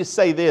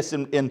say this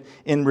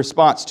in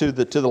response to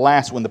the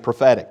last one, the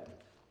prophetic.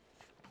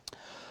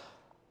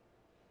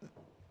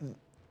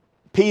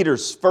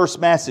 Peter's first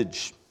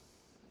message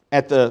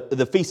at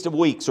the Feast of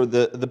Weeks or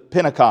the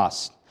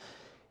Pentecost,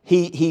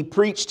 he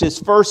preached his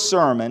first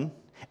sermon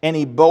and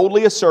he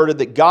boldly asserted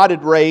that God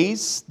had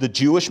raised the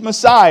Jewish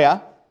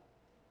Messiah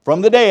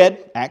from the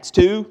dead. Acts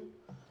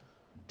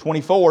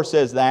 2:24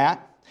 says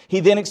that. He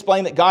then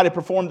explained that God had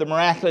performed the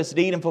miraculous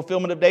deed in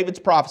fulfillment of David's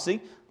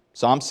prophecy.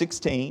 Psalm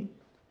 16.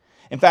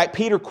 In fact,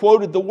 Peter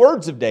quoted the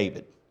words of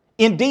David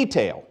in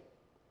detail,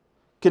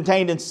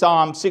 contained in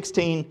Psalm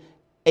 16,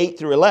 8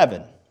 through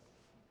 11.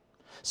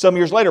 Some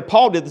years later,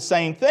 Paul did the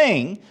same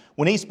thing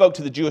when he spoke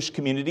to the Jewish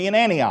community in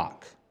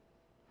Antioch.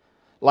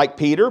 Like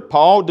Peter,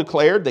 Paul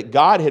declared that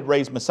God had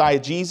raised Messiah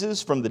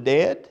Jesus from the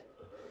dead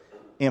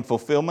in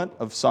fulfillment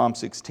of Psalm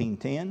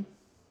 16:10.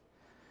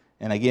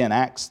 And again,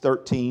 Acts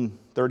 13,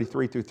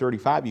 33 through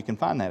 35, you can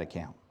find that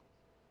account.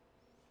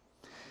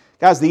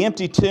 Guys, the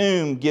empty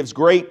tomb gives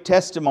great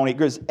testimony. It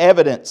gives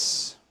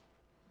evidence.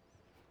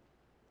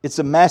 It's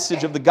a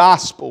message of the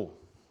gospel.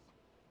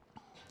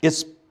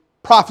 It's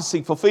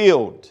prophecy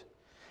fulfilled.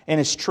 And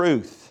it's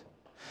truth.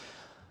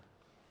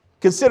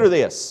 Consider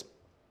this.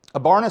 A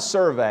Barna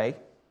survey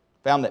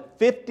found that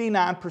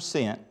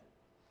 59%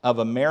 of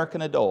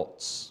American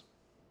adults,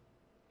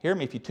 hear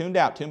me, if you tuned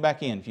out, tune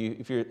back in.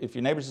 If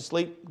your neighbor's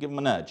asleep, give them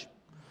a nudge.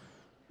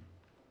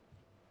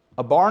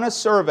 A Barna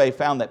survey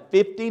found that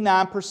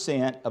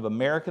 59% of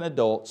American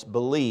adults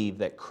believe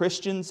that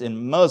Christians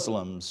and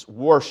Muslims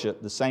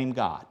worship the same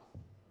God.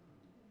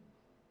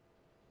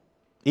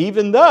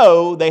 Even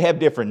though they have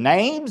different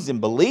names and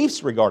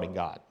beliefs regarding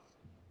God.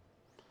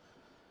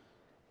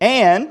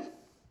 And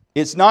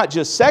it's not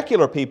just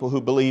secular people who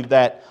believe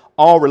that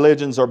all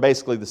religions are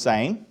basically the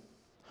same.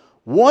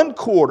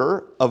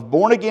 1/4 of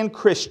born-again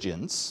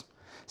Christians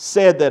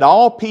said that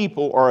all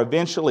people are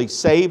eventually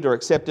saved or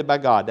accepted by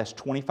God. That's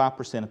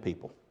 25% of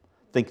people.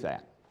 Think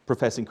that.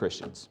 Professing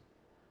Christians.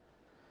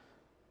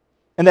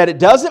 And that it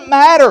doesn't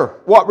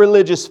matter what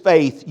religious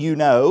faith you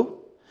know,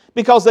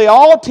 because they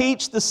all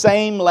teach the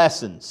same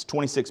lessons.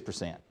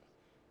 26%.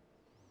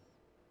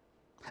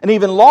 An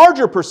even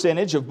larger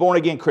percentage of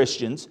born-again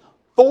Christians,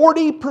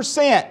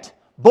 40%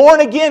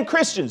 born-again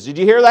Christians. Did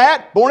you hear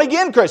that?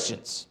 Born-again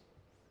Christians.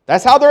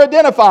 That's how they're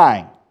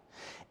identifying.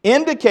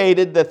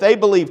 Indicated that they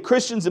believe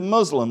Christians and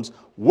Muslims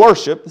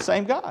worship the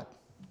same God.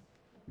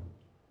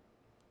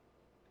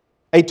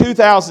 A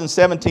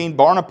 2017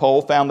 Barna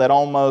poll found that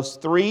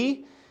almost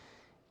 3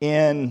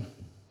 in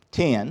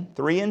 10,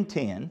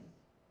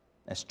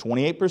 that's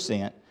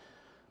 28%,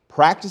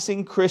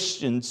 practicing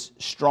Christians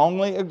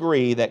strongly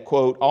agree that,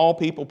 quote, all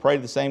people pray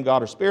to the same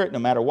God or Spirit no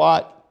matter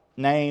what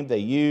name they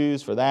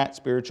use for that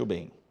spiritual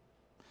being.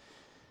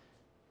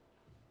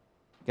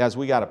 Guys,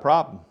 we got a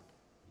problem.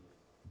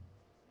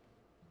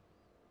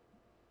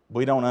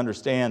 We don't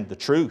understand the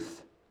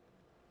truth.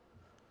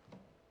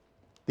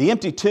 The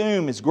empty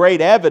tomb is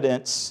great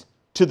evidence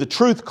to the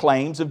truth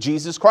claims of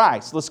Jesus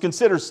Christ. Let's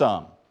consider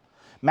some.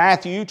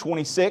 Matthew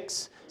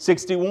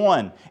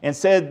 26:61. And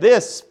said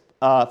this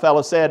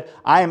fellow said,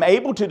 I am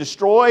able to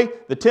destroy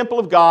the temple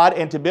of God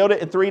and to build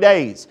it in 3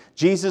 days.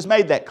 Jesus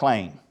made that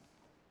claim.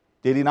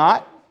 Did he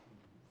not?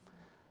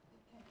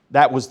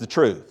 That was the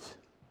truth.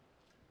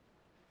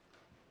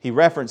 He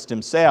referenced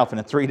himself, and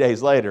then 3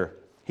 days later,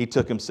 he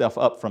took himself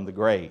up from the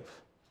grave.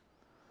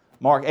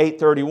 Mark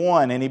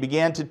 8:31, and he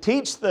began to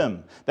teach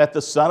them that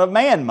the Son of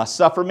Man must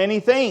suffer many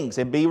things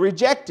and be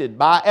rejected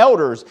by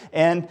elders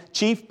and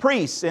chief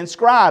priests and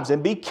scribes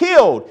and be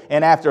killed,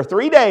 and after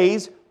 3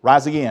 days,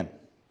 rise again.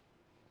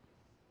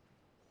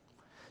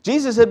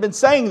 Jesus had been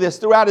saying this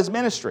throughout his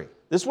ministry.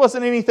 This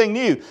wasn't anything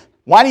new.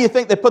 Why do you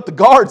think they put the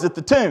guards at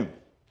the tomb?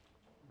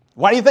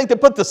 Why do you think they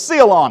put the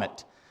seal on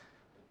it?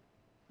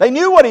 They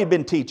knew what he'd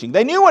been teaching.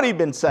 They knew what he'd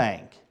been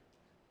saying.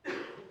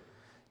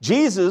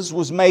 Jesus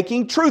was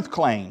making truth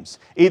claims.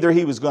 Either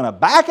he was going to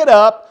back it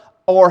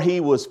up or he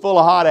was full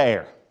of hot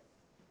air.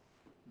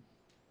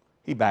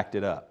 He backed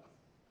it up.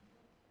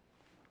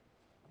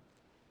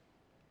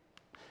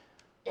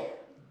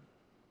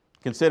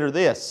 Consider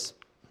this.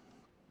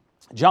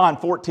 John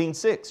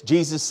 14:6.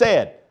 Jesus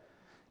said,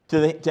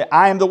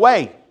 I am the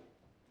way,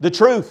 the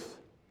truth,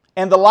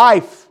 and the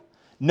life.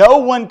 No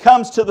one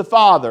comes to the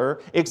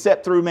Father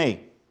except through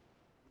me.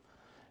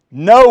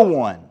 No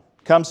one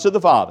comes to the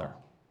Father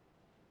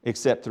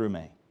except through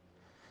me.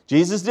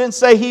 Jesus didn't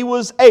say He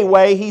was a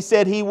way. He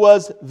said He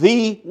was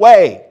the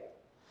way.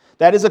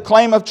 That is a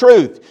claim of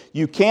truth.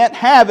 You can't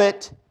have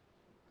it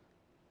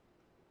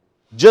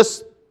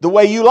just the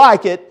way you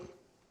like it.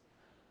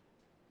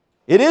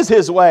 It is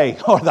His way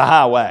or the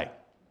highway.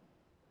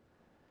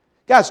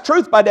 Guys,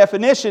 truth by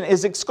definition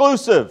is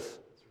exclusive.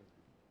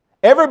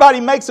 Everybody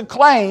makes a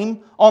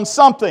claim on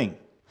something.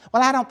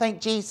 Well, I don't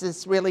think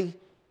Jesus really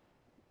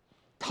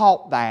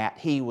taught that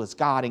He was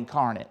God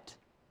incarnate.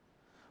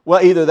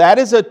 Well, either that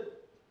is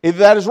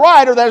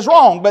right or that is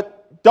wrong,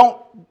 but don't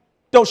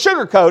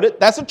sugarcoat it.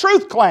 That's a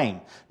truth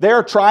claim.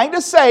 They're trying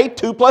to say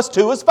 2 +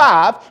 2 is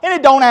 5, and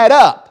it don't add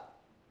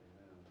up.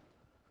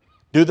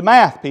 Do the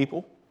math,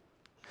 people.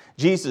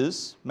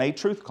 Jesus made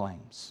truth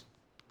claims.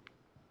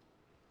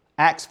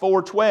 Acts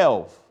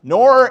 4:12.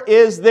 Nor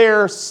is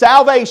there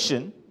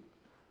salvation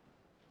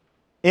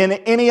in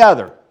any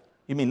other.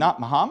 You mean not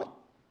Muhammad?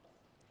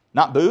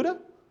 Not Buddha?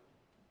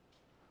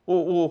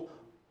 Well,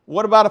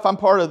 what about if I'm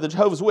part of the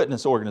Jehovah's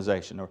Witness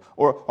organization?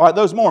 Or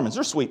those Mormons?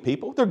 They're sweet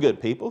people. They're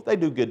good people. They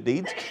do good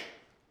deeds.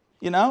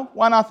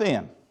 Why not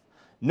them?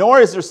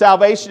 Nor is there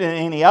salvation in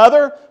any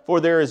other,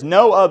 for there is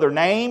no other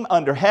name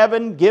under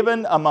heaven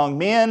given among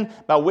men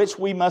by which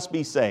we must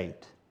be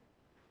saved.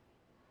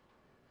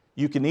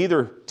 You can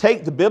either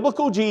take the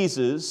biblical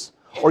Jesus,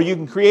 or you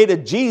can create a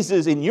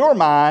Jesus in your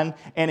mind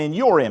and in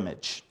your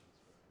image,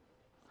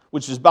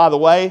 which is, by the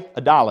way,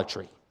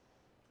 idolatry.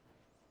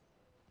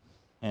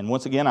 And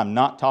once again, I'm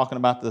not talking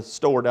about the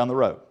store down the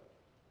road.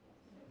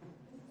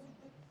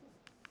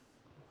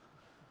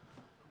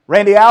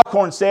 Randy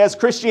Alcorn says,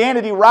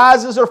 Christianity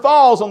rises or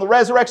falls on the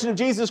resurrection of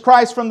Jesus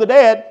Christ from the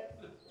dead.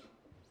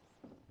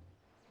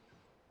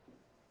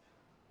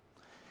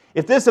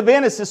 If this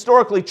event is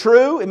historically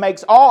true, it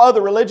makes all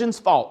other religions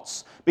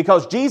false,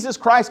 because Jesus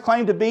Christ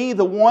claimed to be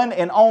the one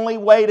and only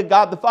way to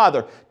God the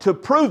Father. To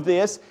prove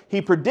this,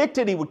 He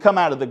predicted He would come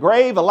out of the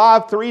grave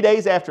alive 3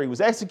 days after He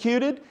was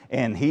executed,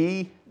 and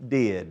He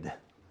did.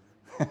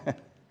 Come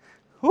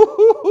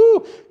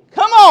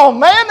on,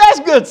 man, that's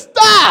good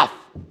stuff.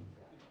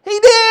 He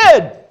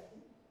did.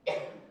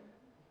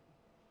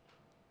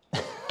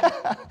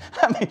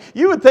 I mean,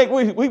 you would think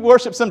we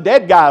worship some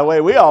dead guy the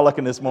way we all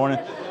looking this morning.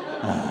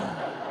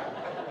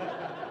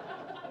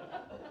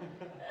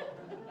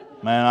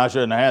 Man, I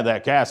shouldn't have had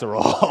that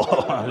casserole.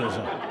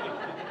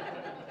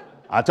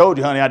 I told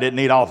you, honey, I didn't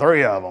eat all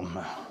 3 of them.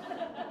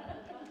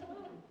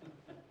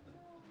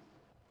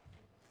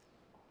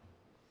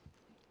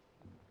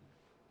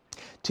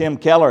 Tim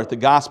Keller at the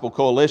Gospel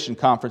Coalition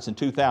Conference in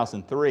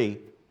 2003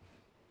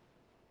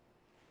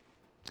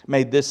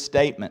 made this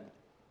statement.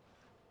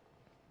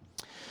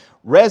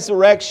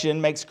 Resurrection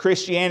makes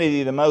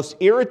Christianity the most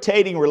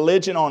irritating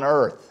religion on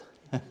earth.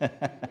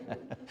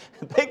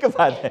 Think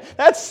about that.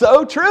 That's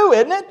so true,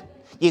 isn't it?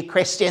 You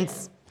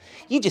Christians,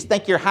 you just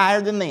think you're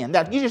higher than them.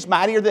 You're just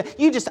mightier than,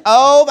 you just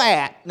owe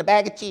that in a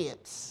bag of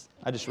chips.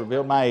 I just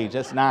revealed my age.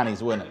 That's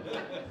 90s, wasn't it?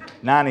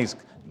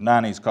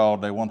 90s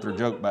called. They want their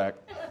joke back.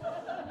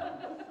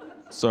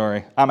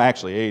 Sorry. I'm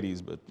actually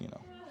 80s, but,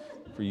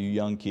 for you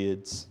young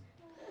kids.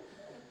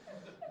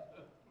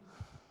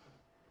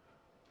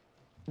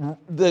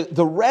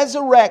 The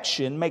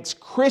resurrection makes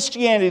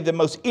Christianity the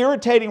most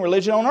irritating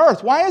religion on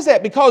earth. Why is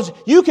that? Because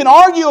you can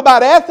argue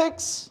about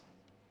ethics,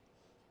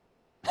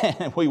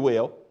 and we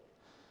will.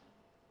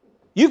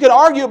 You can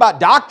argue about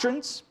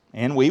doctrines,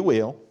 and we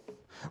will.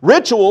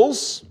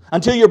 Rituals,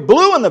 until you're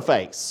blue in the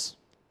face.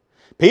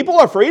 People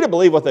are free to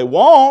believe what they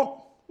want.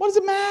 What does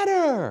it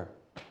matter?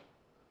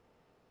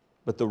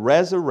 But the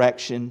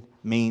resurrection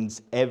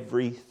means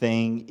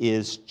everything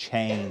is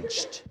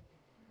changed.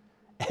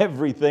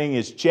 Everything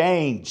is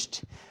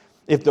changed.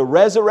 If the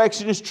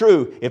resurrection is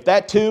true, if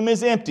that tomb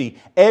is empty,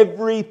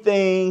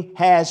 everything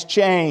has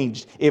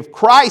changed. If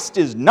Christ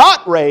is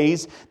not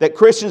raised, that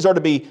Christians are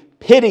to be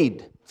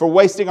pitied for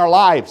wasting our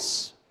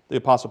lives, the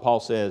Apostle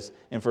Paul says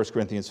in 1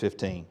 Corinthians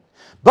 15.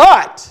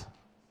 But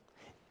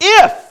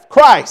if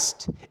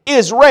Christ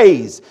is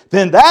raised,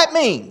 then that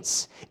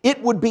means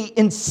it would be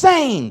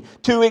insane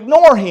to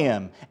ignore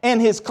Him and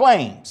His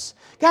claims.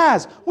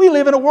 Guys, we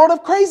live in a world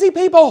of crazy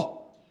people.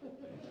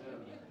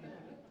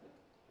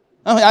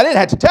 I mean, I didn't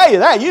have to tell you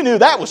that. You knew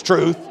that was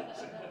truth.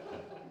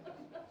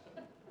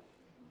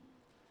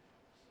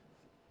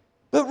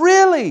 But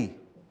really,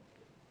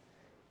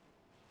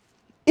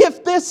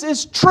 if this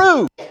is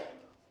true,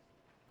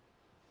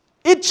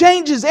 it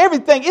changes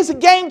everything. It's a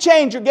game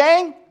changer,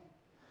 gang.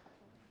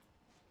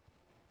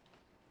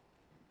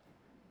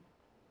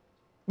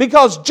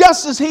 Because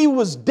just as He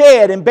was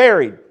dead and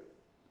buried,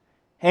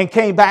 and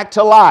came back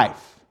to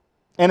life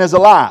and is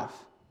alive.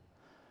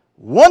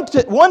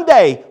 One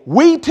day,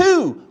 we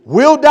too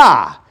will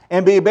die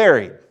and be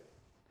buried.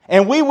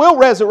 And we will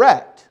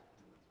resurrect.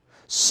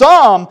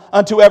 Some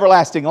unto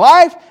everlasting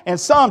life and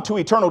some to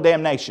eternal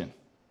damnation.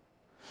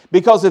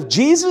 Because if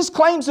Jesus'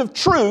 claims of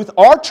truth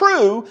are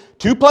true,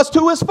 2 plus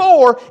 2 is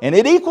 4, and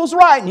it equals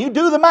right, and you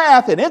do the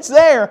math, and it's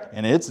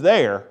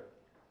there,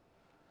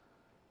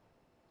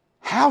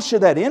 how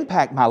should that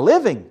impact my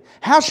living?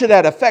 How should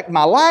that affect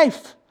my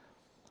life?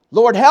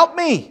 Lord, help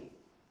me.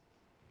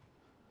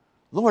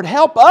 Lord,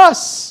 help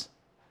us.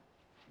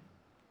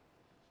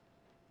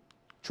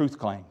 Truth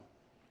claim.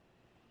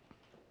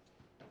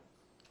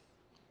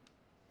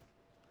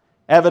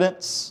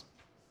 Evidence,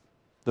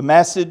 the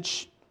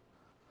message,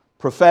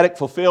 prophetic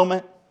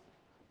fulfillment,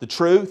 the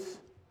truth,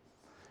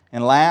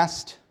 and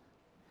last,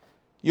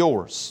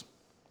 yours.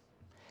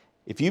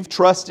 If you've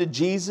trusted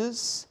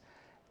Jesus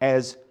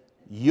as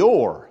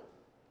your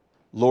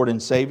Lord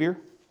and Savior,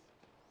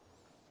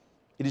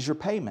 it is your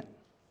payment,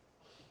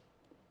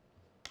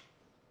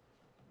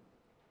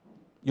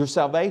 your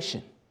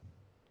salvation,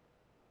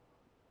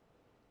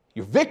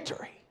 your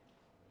victory,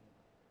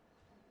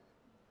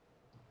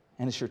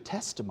 and it's your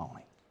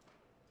testimony.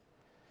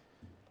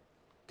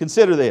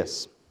 Consider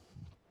this.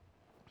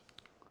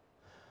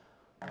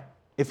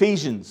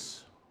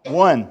 Ephesians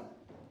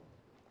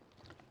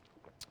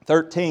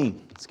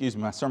 1:13. Excuse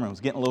me, my sermon was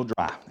getting a little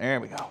dry.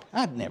 There we go.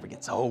 That never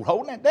gets old.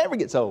 Holding it never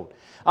gets old.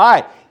 All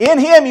right. In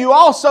Him you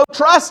also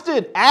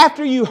trusted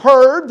after you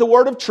heard the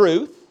word of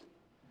truth.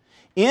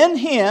 In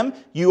Him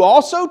you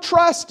also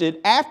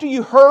trusted after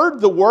you heard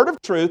the word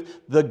of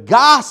truth, the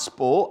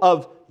gospel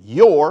of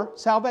your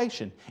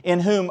salvation, in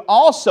whom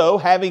also,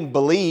 having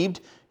believed,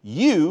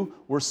 you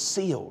were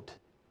sealed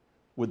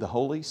with the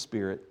Holy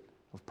Spirit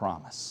of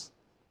promise.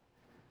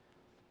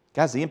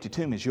 Guys, the empty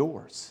tomb is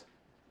yours.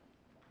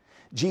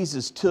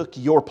 Jesus took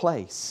your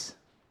place.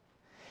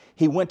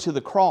 He went to the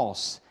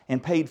cross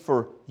and paid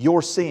for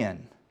your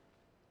sin.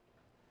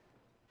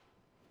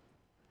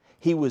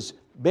 He was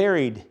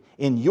buried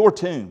in your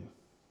tomb.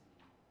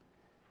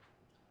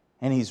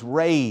 And He's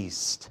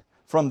raised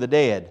from the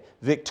dead,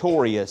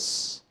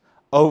 victorious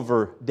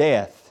over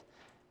death.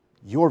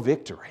 Your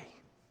victory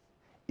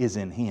is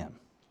in Him.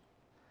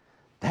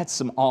 That's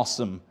some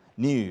awesome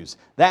news.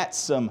 That's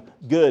some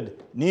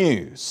good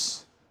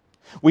news.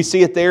 We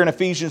see it there in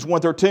Ephesians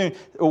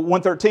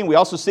 1:13. We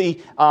also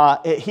see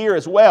it here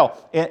as well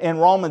in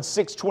Romans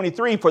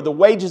 6:23. For the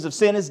wages of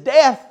sin is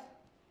death.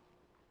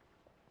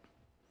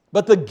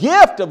 But the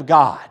gift of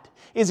God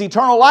is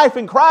eternal life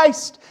in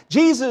Christ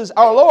Jesus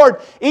our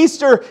Lord.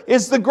 Easter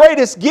is the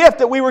greatest gift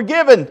that we were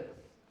given.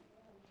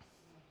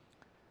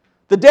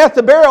 The death,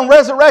 the burial, and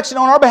resurrection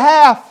on our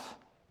behalf.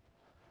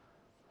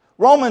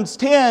 Romans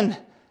 10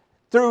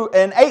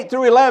 and 8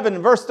 through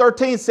 11, verse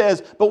 13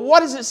 says, but what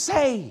does it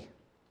say?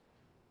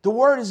 The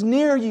word is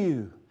near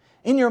you,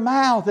 in your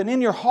mouth and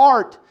in your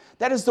heart.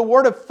 That is the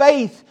word of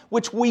faith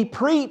which we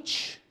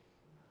preach.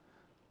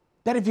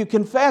 That if you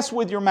confess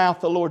with your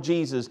mouth the Lord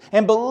Jesus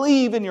and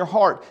believe in your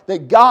heart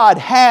that God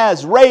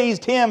has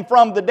raised Him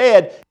from the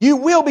dead, you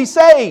will be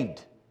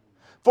saved.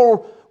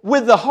 For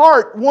with the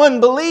heart one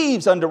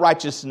believes unto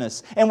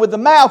righteousness, and with the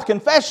mouth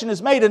confession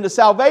is made unto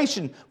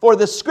salvation. For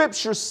the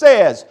Scripture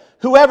says,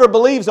 whoever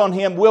believes on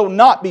Him will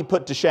not be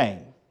put to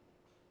shame.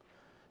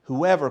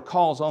 Whoever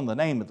calls on the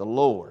name of the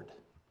Lord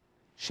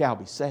shall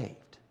be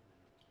saved.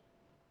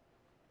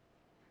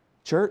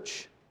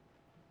 Church,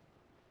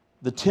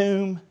 the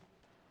tomb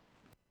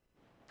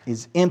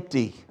is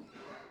empty.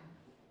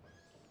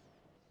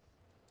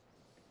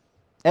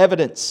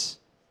 Evidence.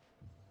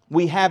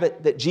 We have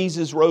it that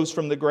Jesus rose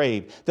from the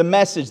grave. The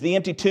message, the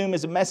empty tomb,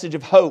 is a message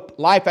of hope,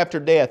 life after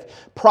death.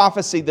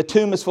 Prophecy, the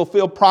tomb is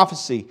fulfilled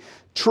prophecy.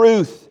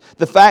 Truth,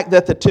 the fact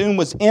that the tomb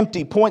was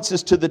empty points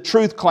us to the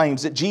truth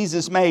claims that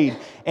Jesus made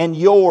and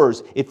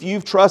yours. If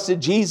you've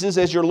trusted Jesus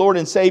as your Lord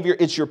and Savior,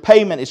 it's your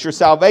payment, it's your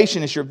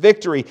salvation, it's your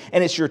victory,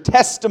 and it's your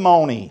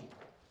testimony.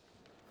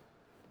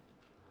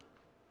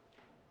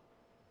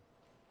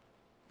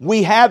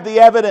 We have the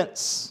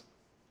evidence.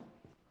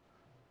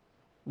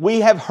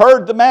 We have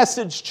heard the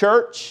message,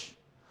 church.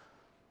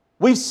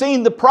 We've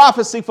seen the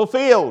prophecy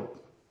fulfilled.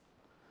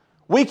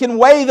 We can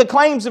weigh the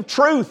claims of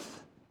truth.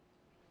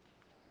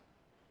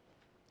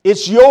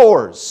 It's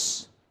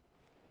yours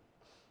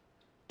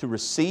to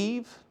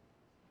receive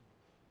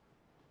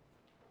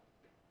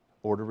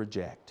or to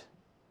reject.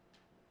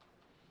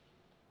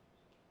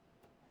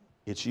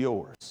 It's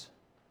yours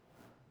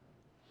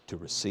to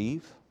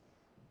receive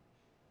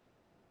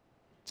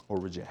or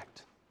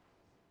reject.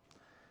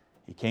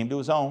 He came to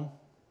His own,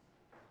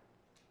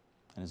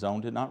 and His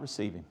own did not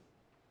receive Him.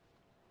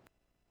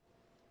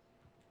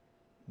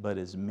 But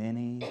as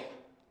many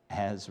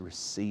as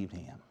received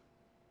Him,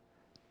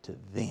 to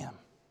them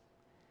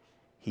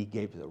He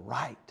gave the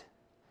right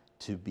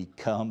to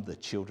become the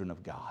children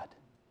of God,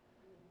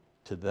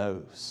 to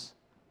those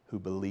who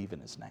believe in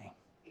His name.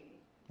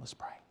 Let's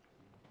pray.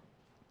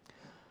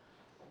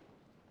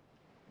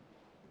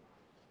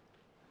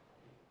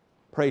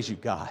 Praise you,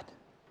 God,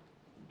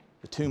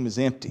 tomb is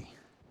empty.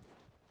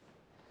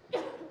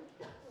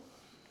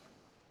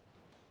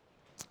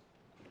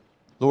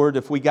 Lord,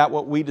 if we got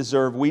what we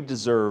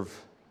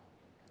deserve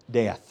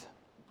death.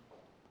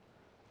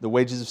 The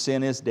wages of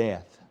sin is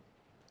death,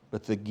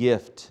 but the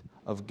gift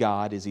of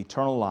God is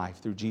eternal life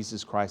through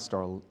Jesus Christ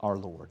our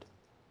Lord.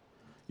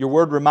 Your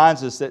word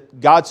reminds us that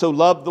God so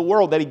loved the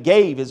world that He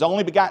gave His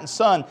only begotten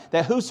Son,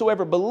 that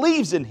whosoever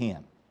believes in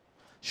Him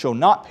shall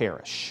not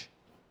perish,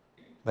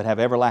 but have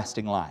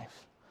everlasting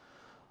life.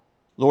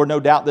 Lord, no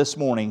doubt this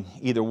morning,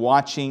 either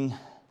watching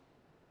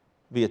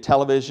via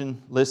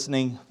television,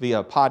 listening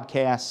via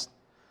podcast,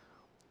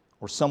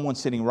 or someone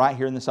sitting right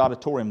here in this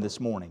auditorium this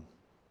morning,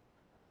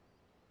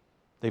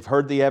 they've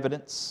heard the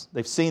evidence,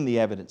 they've seen the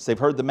evidence, they've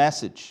heard the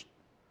message.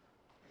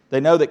 They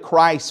know that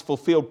Christ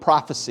fulfilled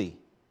prophecy.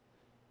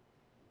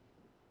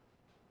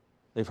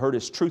 They've heard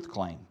His truth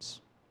claims.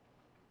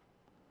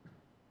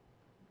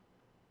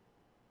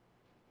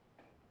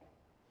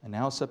 And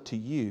now it's up to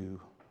you,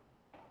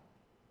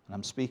 and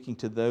I'm speaking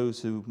to those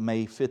who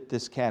may fit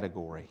this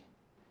category.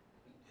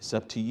 It's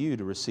up to you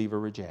to receive or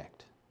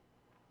reject.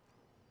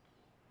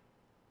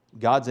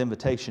 God's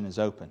invitation is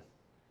open.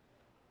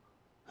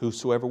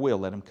 Whosoever will,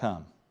 let him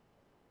come.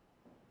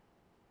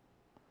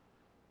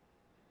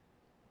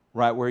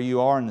 Right where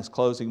you are in this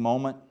closing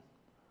moment,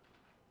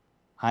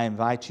 I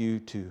invite you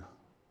to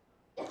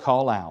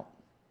call out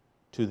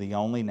to the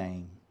only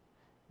name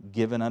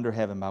given under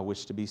heaven by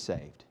which to be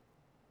saved,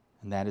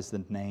 and that is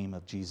the name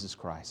of Jesus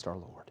Christ our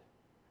Lord.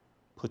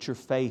 Put your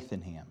faith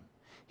in Him.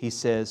 He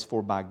says,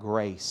 "For by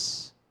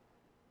grace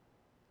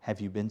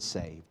have you been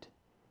saved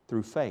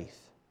through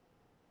faith."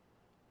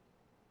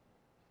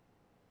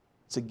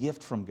 It's a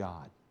gift from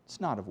God. It's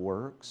not of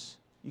works.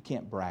 You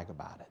can't brag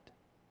about it.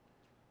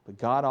 But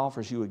God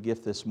offers you a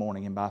gift this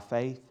morning, and by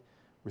faith,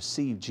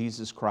 receive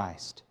Jesus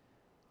Christ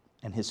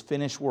and His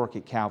finished work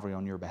at Calvary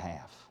on your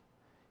behalf.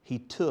 He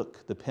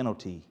took the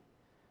penalty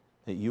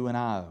that you and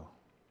I owe,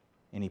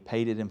 and He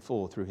paid it in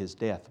full through His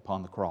death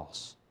upon the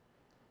cross.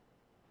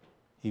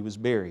 He was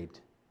buried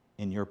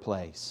in your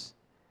place,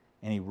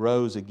 and He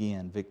rose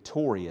again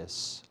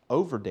victorious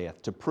over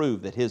death to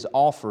prove that His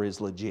offer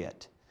is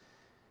legit.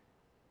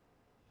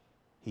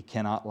 He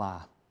cannot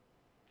lie.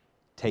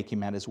 Take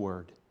Him at His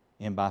word.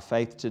 And by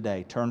faith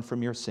today, turn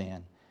from your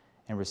sin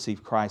and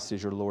receive Christ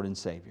as your Lord and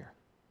Savior.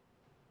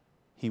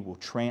 He will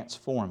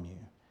transform you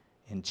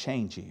and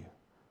change you.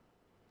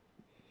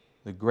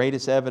 The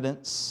greatest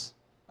evidence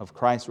of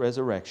Christ's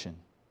resurrection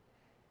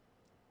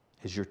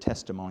is your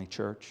testimony,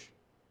 church.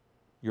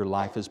 Your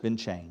life has been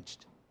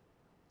changed.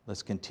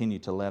 Let's continue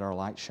to let our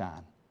light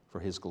shine for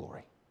His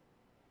glory.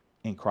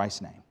 In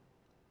Christ's name,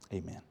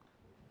 amen.